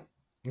Borough.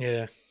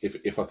 Yeah,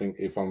 If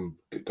I'm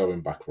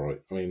going back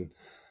right, I mean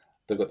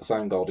they've got the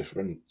same goal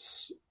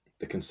difference.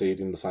 They're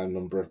conceding the same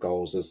number of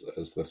goals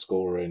as they're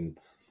scoring.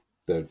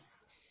 They're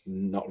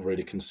not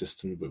really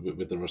consistent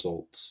with the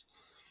results.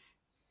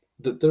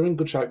 They're in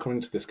good shape coming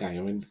into this game.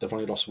 I mean, they've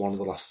only lost one of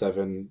the last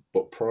seven,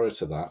 but prior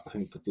to that, I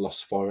think they've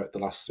lost five out of the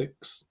last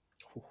six.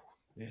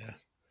 yeah.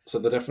 So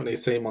they're definitely a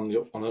team on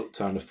an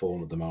upturn of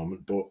form at the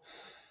moment. But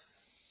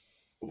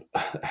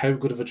how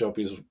good of a job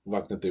is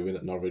Wagner doing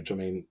at Norwich? I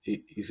mean,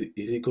 is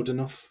he good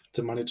enough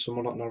to manage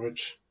someone like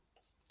Norwich?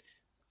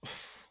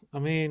 I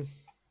mean,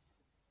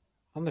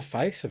 on the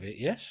face of it,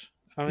 yes.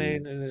 I Mm,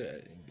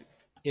 mean,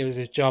 it was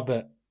his job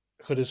at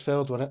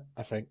Huddersfield, wasn't it?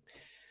 I think.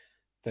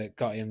 that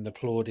got him the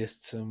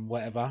plaudits and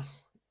whatever.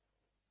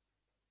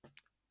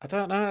 I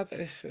don't know.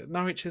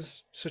 Norwich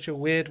is such a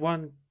weird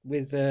one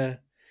with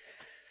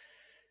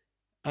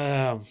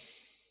um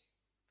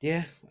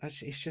yeah,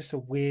 it's just a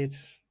weird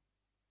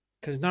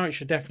because Norwich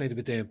should definitely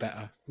be doing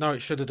better.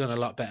 Norwich should have done a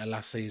lot better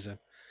last season.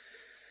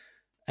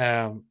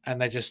 And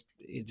it just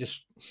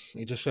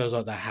feels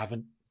like they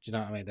haven't. Do you know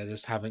what I mean? They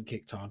just haven't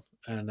kicked on,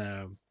 and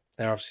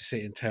they're obviously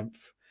sitting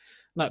 10th,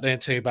 not doing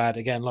too bad.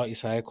 Again, like you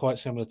say, quite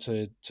similar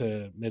to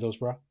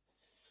Middlesbrough,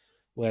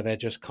 where they're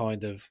just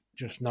kind of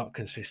just not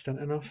consistent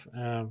enough.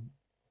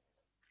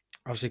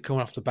 Obviously,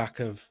 coming off the back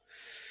of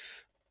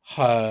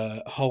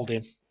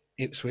holding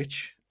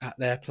Ipswich at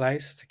their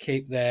place to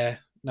keep their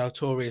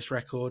notorious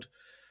record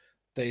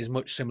that is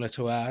much similar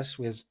to ours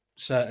with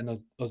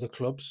certain other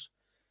clubs.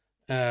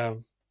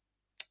 Um,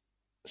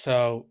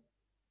 so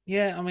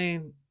yeah, I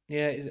mean,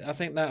 yeah, I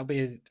think that'll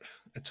be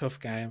a tough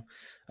game.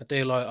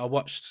 I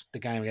watched the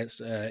game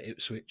against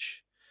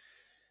Ipswich,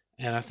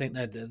 and I think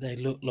that they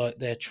look like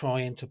they're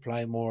trying to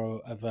play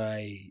more of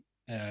a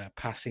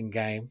passing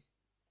game,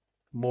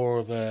 more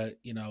of a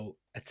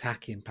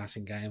attacking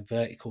passing game,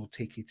 vertical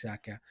tiki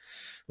taka,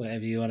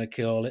 whatever you want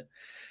to call it.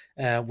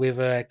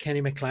 With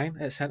Kenny McLean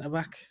at centre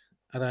back.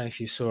 I don't know if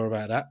you saw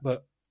about that,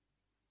 but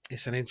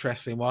it's an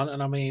interesting one.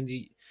 And I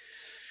mean,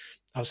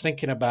 I was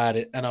thinking about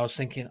it, and I was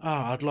thinking, oh,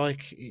 I'd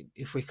like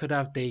if we could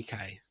have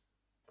DK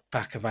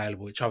back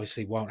available, which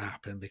obviously won't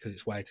happen because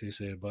it's way too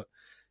soon. But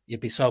you'd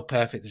be so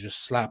perfect to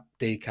just slap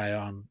DK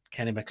on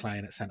Kenny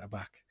McLean at centre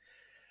back.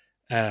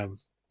 Um,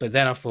 but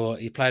then I thought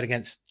he played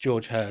against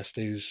George Hurst,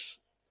 who's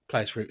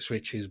plays for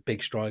Ipswich, who's a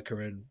big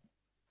striker and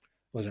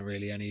wasn't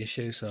really any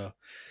issue. So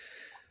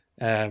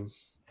um,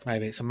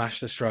 maybe it's a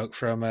masterstroke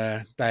from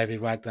David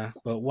Wagner.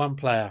 But one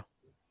player,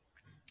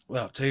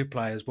 well, two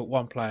players, but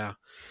one player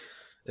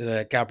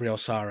is Gabriel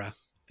Sara,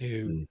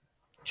 who Mm.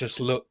 just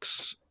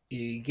looks.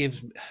 He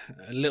gives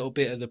a little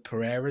bit of the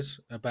Pereiras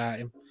about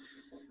him,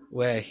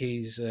 where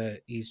he's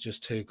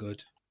just too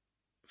good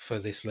for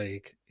this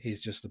league.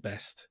 He's just the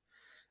best.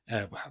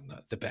 Well,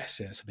 not the best.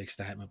 Yeah, it's a big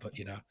statement, but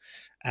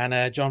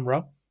And John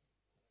Rowe,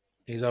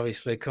 who's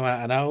obviously come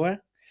out of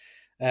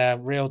nowhere,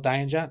 real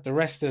danger. The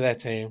rest of their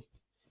team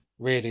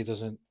really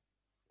doesn't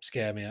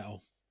scare me at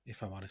all,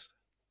 if I'm honest.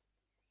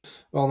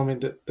 Well, I mean,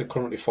 they're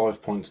currently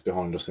 5 points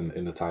behind us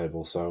in the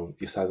table. So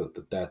you say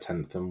that they're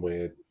 10th and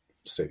we're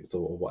sixth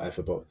or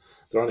whatever, but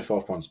they're only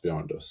 5 points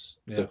behind us.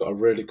 Yeah, They've got a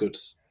really good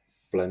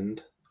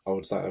blend, I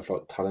would say, of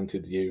like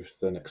talented youth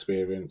and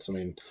experience. I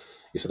mean,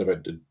 you said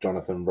about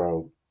Jonathan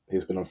Rowe.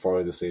 He's been on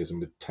fire this season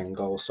with 10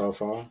 goals so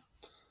far.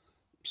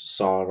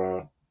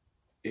 Sarah,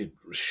 he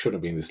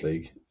shouldn't be in this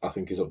league. I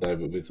think he's up there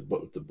with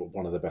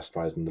one of the best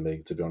players in the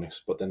league, to be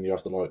honest. But then you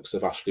have the likes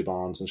of Ashley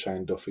Barnes and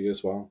Shane Duffy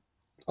as well.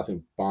 I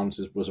think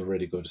Barnes was a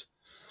really good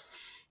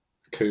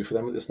coup for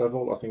them at this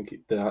level. I think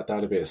they had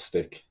a bit of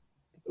stick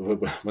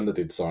when they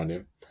did sign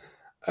him.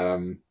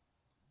 Um,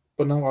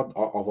 but no, I've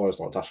always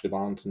liked Ashley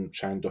Barnes, and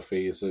Shane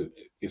Duffy is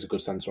a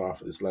good centre half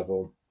at this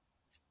level.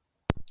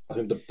 I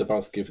think they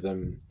both give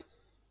them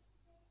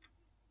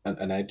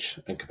an edge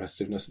and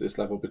competitiveness at this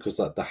level because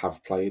that they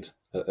have played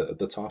at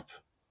the top.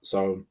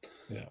 So,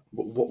 yeah.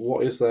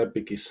 what is their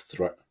biggest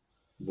threat?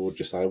 What would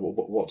you say?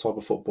 What type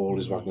of football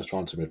is Mm. Wagner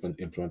trying to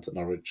implement at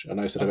Norwich? I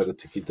know you said I about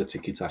th- the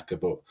tiki taka,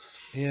 but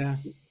yeah.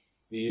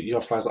 you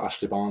have players like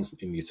Ashley Barnes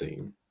in your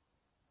team.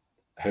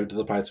 How do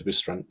they play to his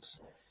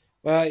strengths?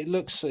 Well, it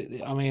looks.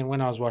 I mean,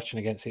 when I was watching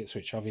against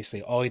Ipswich,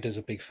 obviously Ida's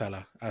a big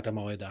fella, Adam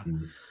Ida.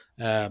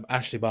 Mm.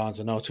 Ashley Barnes,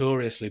 a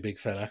notoriously big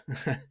fella,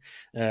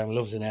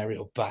 loves an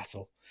aerial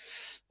battle.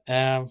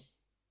 Um,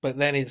 but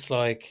then it's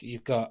like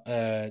you've got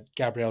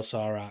Gabriel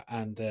Sara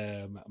and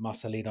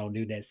Marcelino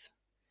Nunez,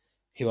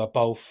 who are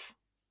both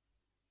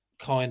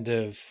kind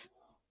of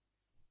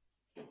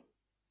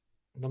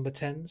number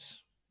 10s,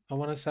 I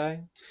want to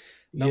say.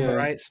 Number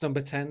Yeah, 8s,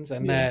 number 10s,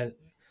 and yeah, they're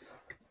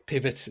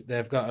pivot.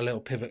 They've got a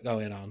little pivot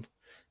going on.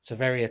 It's a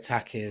very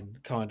attacking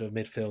kind of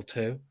midfield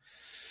too.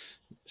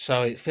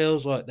 So it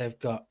feels like they've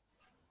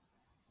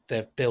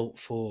built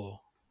for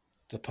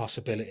the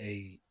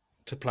possibility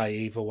to play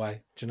either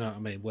way. Do you know what I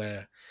mean?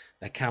 Where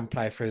they can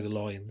play through the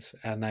lines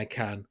and they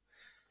can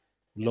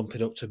lump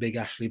it up to big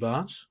Ashley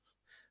Barnes.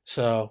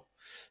 So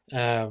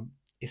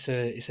it's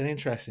an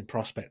interesting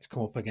prospect to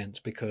come up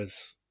against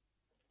because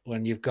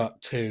when you've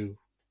got two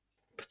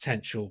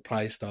potential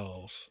play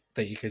styles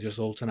that you could just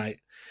alternate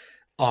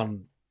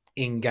on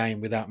in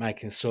game without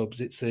making subs,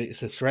 it's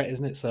a threat,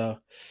 isn't it? So,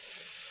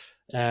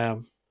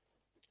 and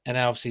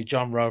obviously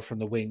John Rowe from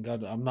the wing.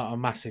 I'm not a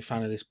massive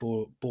fan of this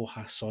Borja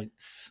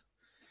Sainz.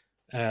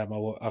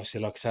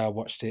 Obviously, like I say, I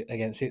watched it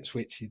against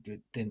Ipswich. He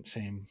didn't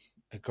seem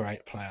a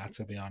great player,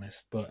 to be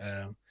honest. But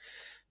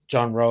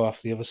John Rowe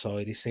off the other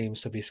side, he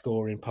seems to be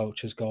scoring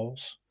poachers'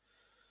 goals.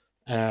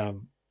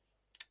 Um,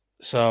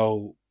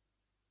 so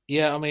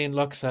yeah, I mean,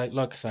 like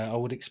I say, I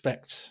would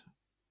expect,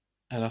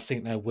 and I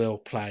think they will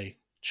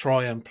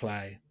try and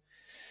play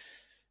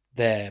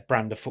their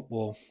brand of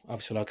football.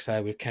 Obviously, like I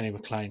say, with Kenny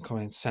McLean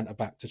coming centre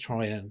back to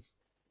try and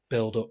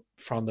build up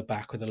from the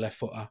back with a left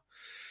footer.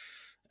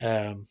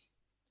 Um,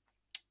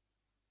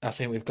 I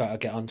think we've got to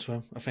get onto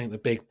him. I think the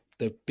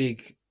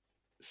big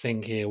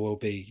thing here will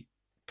be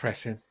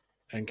pressing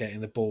and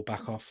getting the ball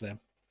back off them.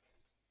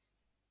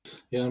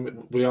 Yeah, I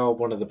mean, we are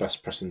one of the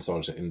best pressing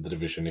sides in the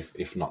division,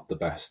 if not the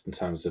best, in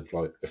terms of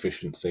like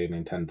efficiency and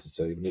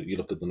intensity. You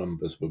look at the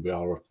numbers, but we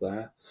are up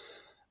there.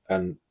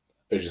 And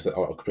as you said,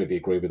 I completely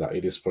agree with that.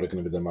 It is probably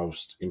going to be the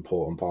most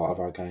important part of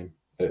our game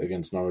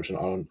against Norwich,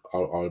 and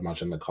I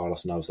imagine that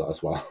Carlos knows that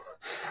as well.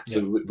 Yeah,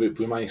 So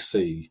we may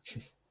see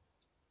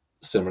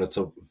similar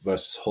to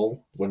versus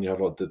Hull when you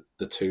have like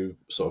the two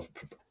sort of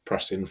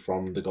pressing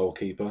from the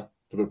goalkeeper,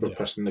 yeah,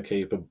 pressing the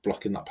keeper,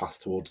 blocking that path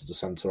towards the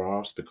centre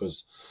halves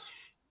because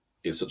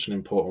it's such an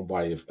important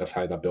way of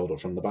how they build up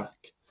from the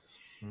back.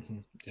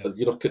 yeah.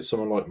 You look at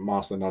someone like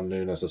Marcelino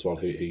Nunes as well,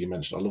 who you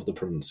mentioned. I love the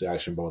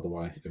pronunciation, by the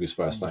way, of his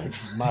first name.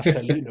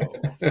 Marcelino.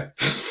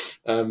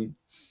 um,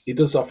 he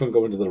does often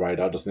go under the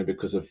radar, doesn't he,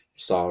 because of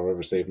Sarah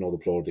receiving all the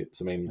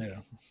plaudits. I mean,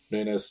 Yeah,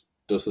 Nunes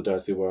does the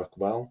dirty work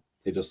well.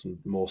 He does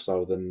more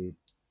so than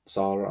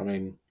Sarah. I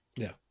mean,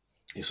 yeah,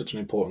 he's such an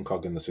important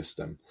cog in the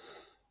system,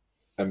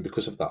 and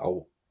because of that,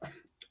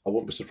 I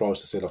wouldn't be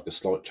surprised to see like a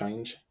slight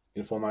change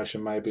in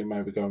formation. Maybe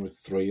going with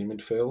three in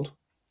midfield,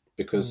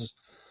 mm, because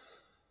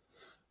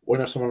when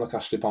you have someone like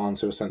Ashley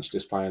Barnes who essentially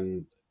is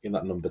playing in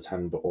that number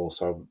 10, but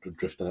also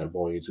drifting out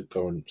wide,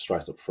 going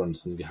straight up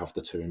front, and you have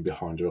the two in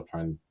behind who are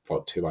playing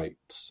like two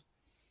eights.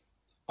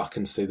 I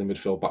can see the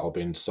midfield battle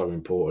being so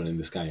important in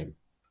this game.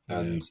 yeah,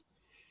 And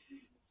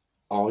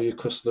are you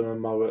Custom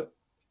and Mowat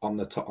on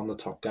the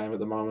top game at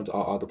the moment?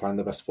 Are they playing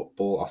the best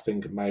football? I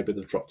think maybe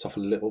they've dropped off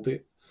a little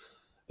bit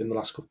in the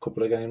last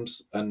couple of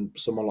games, and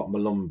someone like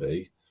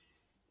Malumbi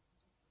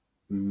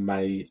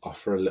may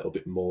offer a little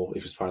bit more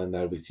if he's playing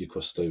there with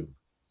Yukustu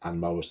and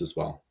Morris as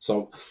well.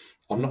 So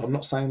mm, I'm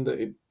not saying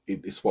that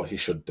it's what he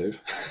should do,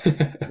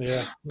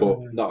 yeah. No, but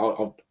no.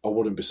 no, I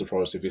wouldn't be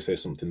surprised if he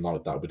says something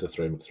like that with the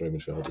three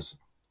midfielders.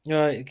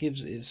 Yeah,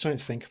 it's something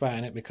to think about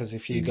in it because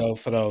if you Mm. go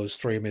for those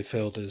three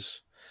midfielders,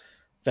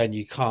 then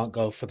you can't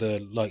go for the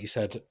like you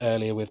said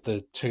earlier with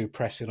the two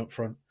pressing up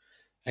front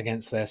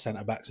against their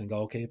centre backs and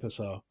goalkeeper.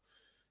 So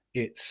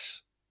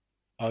it's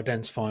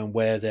identifying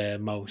where they're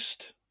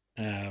most,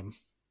 um,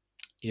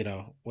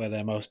 where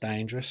they're most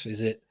dangerous. Is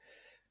it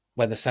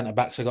when the centre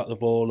backs have got the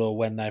ball or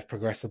when they've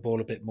progressed the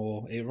ball a bit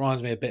more? It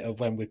reminds me a bit of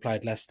when we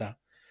played Leicester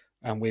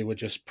and we were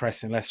just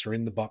pressing Leicester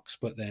in the box,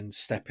 but then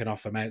stepping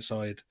off them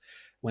outside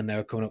when they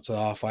were coming up to the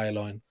halfway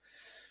line.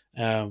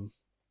 Um,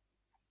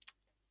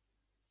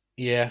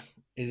 yeah,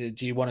 do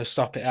you want to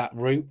stop it at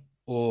route,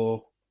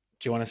 or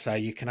do you want to say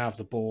you can have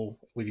the ball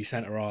with your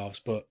centre halves,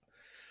 but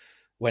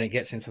when it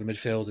gets into the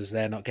midfielders,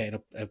 they're not getting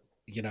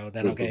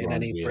they're not getting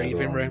any We're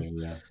breathing on room.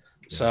 you, yeah,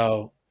 yeah.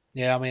 So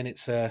yeah, I mean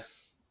it's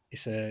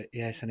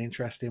an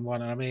interesting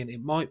one, and I mean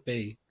it might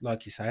be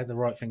like you say the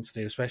right thing to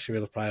do, especially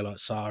with a player like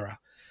Sarah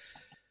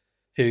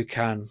who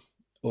can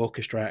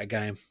orchestrate a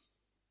game.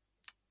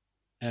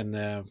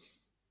 And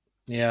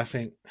yeah, I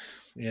think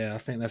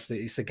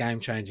it's a game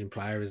changing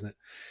player, isn't it?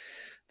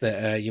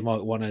 That you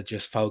might want to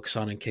just focus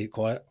on and keep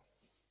quiet.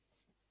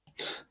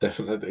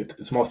 Definitely,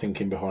 it's more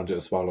thinking behind it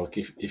as well. Like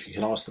if you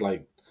can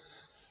isolate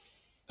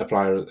a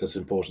player as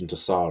important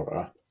as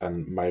Sarah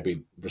and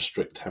maybe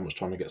restrict how much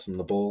time he gets on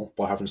the ball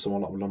by having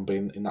someone like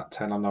Malumbi in that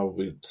 10. I know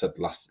we said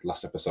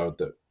last episode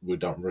that we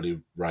don't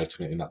really rate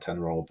him in that 10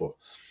 role, but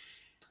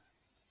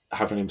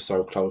having him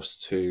so close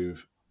to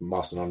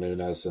Marcelo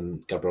Nunes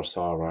and Gabriel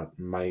Sara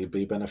may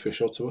be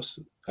beneficial to us,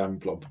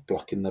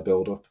 blocking the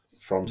build up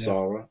from Yeah,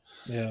 Sara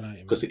yeah, I know what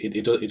you because mean.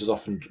 it does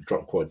often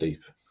drop quite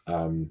deep,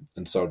 and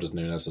so does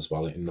Nunes as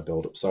well in the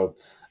build up. So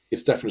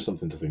it's definitely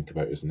something to think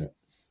about, isn't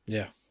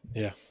Yeah,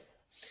 yeah,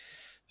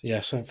 yeah.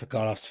 Something for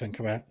Carlos to think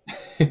about.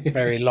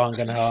 Very it? long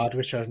and hard,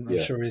 which I'm Yeah.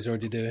 sure he's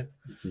already doing.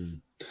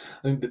 Mm.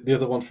 I think the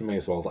other one for me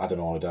as well is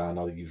Adam Ida. I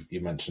know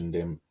you mentioned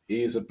him.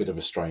 He is a bit of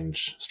a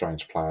strange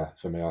player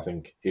for me. I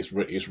think he's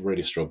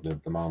really struggling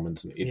at the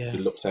moment, and he Yeah,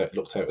 looked out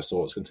of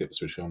sorts against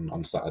Ipswich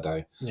on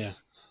Saturday. yeah.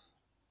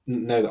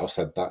 Now that I've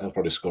said that, he'll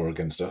probably score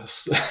against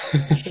us.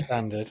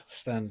 Standard,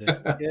 standard.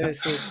 Yeah,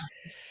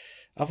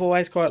 I've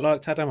always quite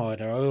liked Adam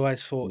Ida. I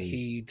always thought Mm.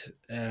 he'd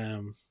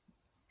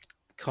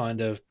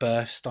kind of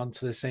burst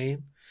onto the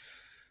scene,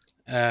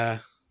 uh,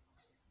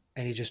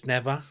 and he just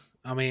never.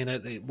 I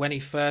mean, when he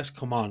first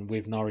come on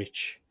with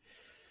Norwich,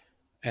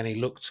 and he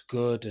looked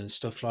good and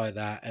stuff like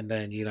that, and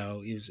then he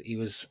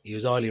was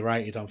highly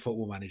rated on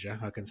Football Manager.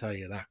 I can tell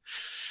you that.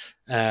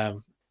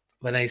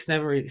 But it's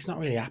not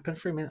really happened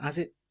for him, has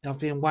it? I've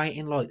been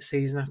waiting like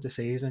season after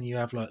season. You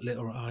have like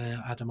little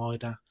Adam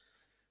Ida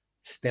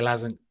still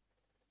hasn't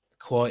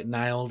quite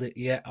nailed it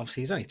yet.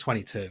 Obviously, he's only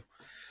 22,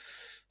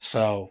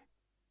 so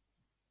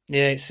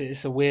yeah,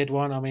 it's a weird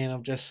one. I mean,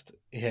 I'm just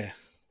yeah,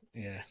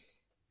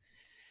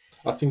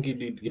 I think you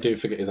do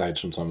forget his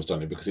age sometimes,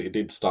 don't you? Because he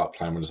did start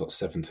playing when he was like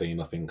 17,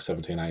 I think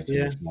 17, 18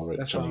 yeah. with Norwich.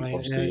 That's what I And mean. Yeah,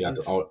 obviously he had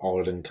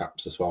Ireland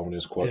caps as well when he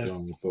was quite yeah,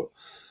 young. But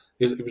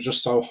he was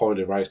just so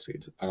highly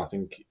rated. And I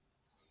think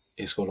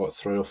he scored like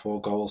 3 or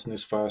 4 goals in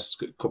his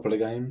first couple of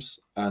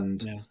games.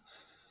 And yeah,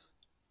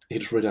 he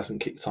just really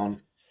hasn't kicked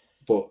on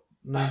But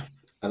No.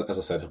 as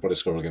I said, he'll probably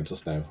score against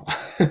us now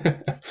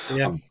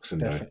Yeah, on Boxing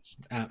Day. definitely.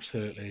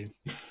 Absolutely.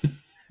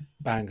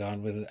 Bang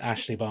on with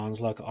Ashley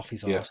Barnes like off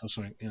his Yeah. arse or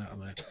something. You know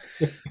what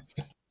I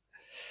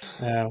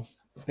mean?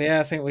 But yeah,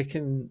 I think we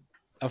can.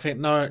 I think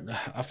no.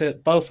 I feel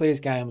both these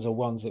games are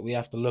ones that we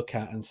have to look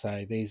at and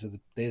say these are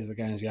the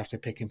games you have to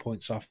be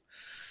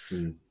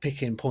Mm.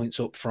 picking points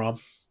up from.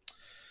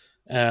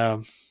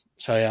 Um,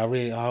 so yeah,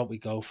 I hope we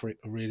go for it.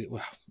 I really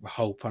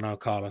hope. I know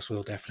Carlos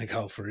will definitely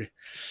go for it.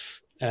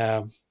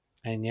 Um,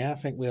 and yeah, I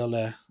think we'll.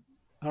 I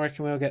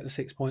reckon we'll get the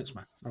 6 points,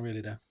 man. I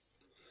really do.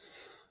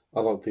 I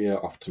like the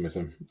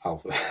optimism,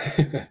 Alpha.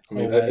 I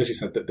mean, as Always. you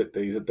said,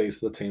 these are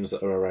the teams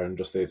that are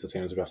around us. These are the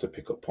teams we have to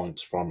pick up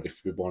points from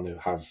if we want to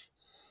have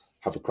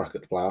a crack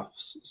at the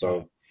playoffs. Yeah.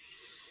 So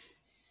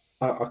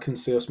I can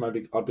see us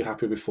maybe. I'd be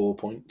happy with 4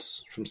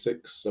 points from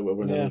 6. So we're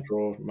winning Yeah.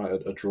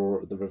 a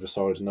draw at the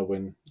Riverside and a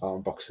win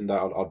on Boxing Day.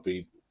 I'd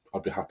be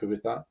happy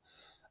with that,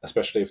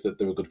 especially if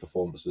there were good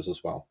performances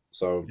as well.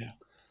 So Yeah.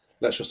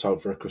 let's just hope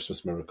for a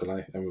Christmas miracle,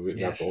 eh? And we have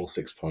Yes. all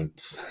 6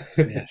 points.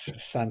 Yes.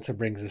 Santa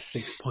brings us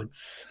 6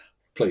 points.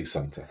 Please,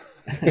 Santa.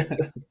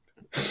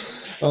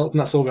 Well,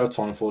 that's all we have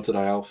time for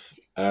today, Alf.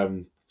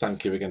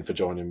 Thank you again for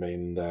joining me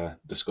and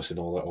discussing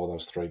all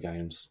those 3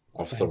 games.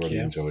 I've Thank thoroughly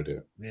you. enjoyed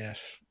it.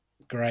 Yes.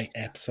 Great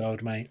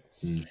episode, mate.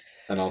 Mm.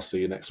 And I'll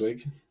see you next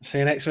week. See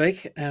you next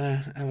week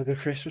and have a good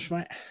Christmas,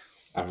 mate.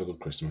 Have a good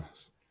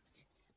Christmas.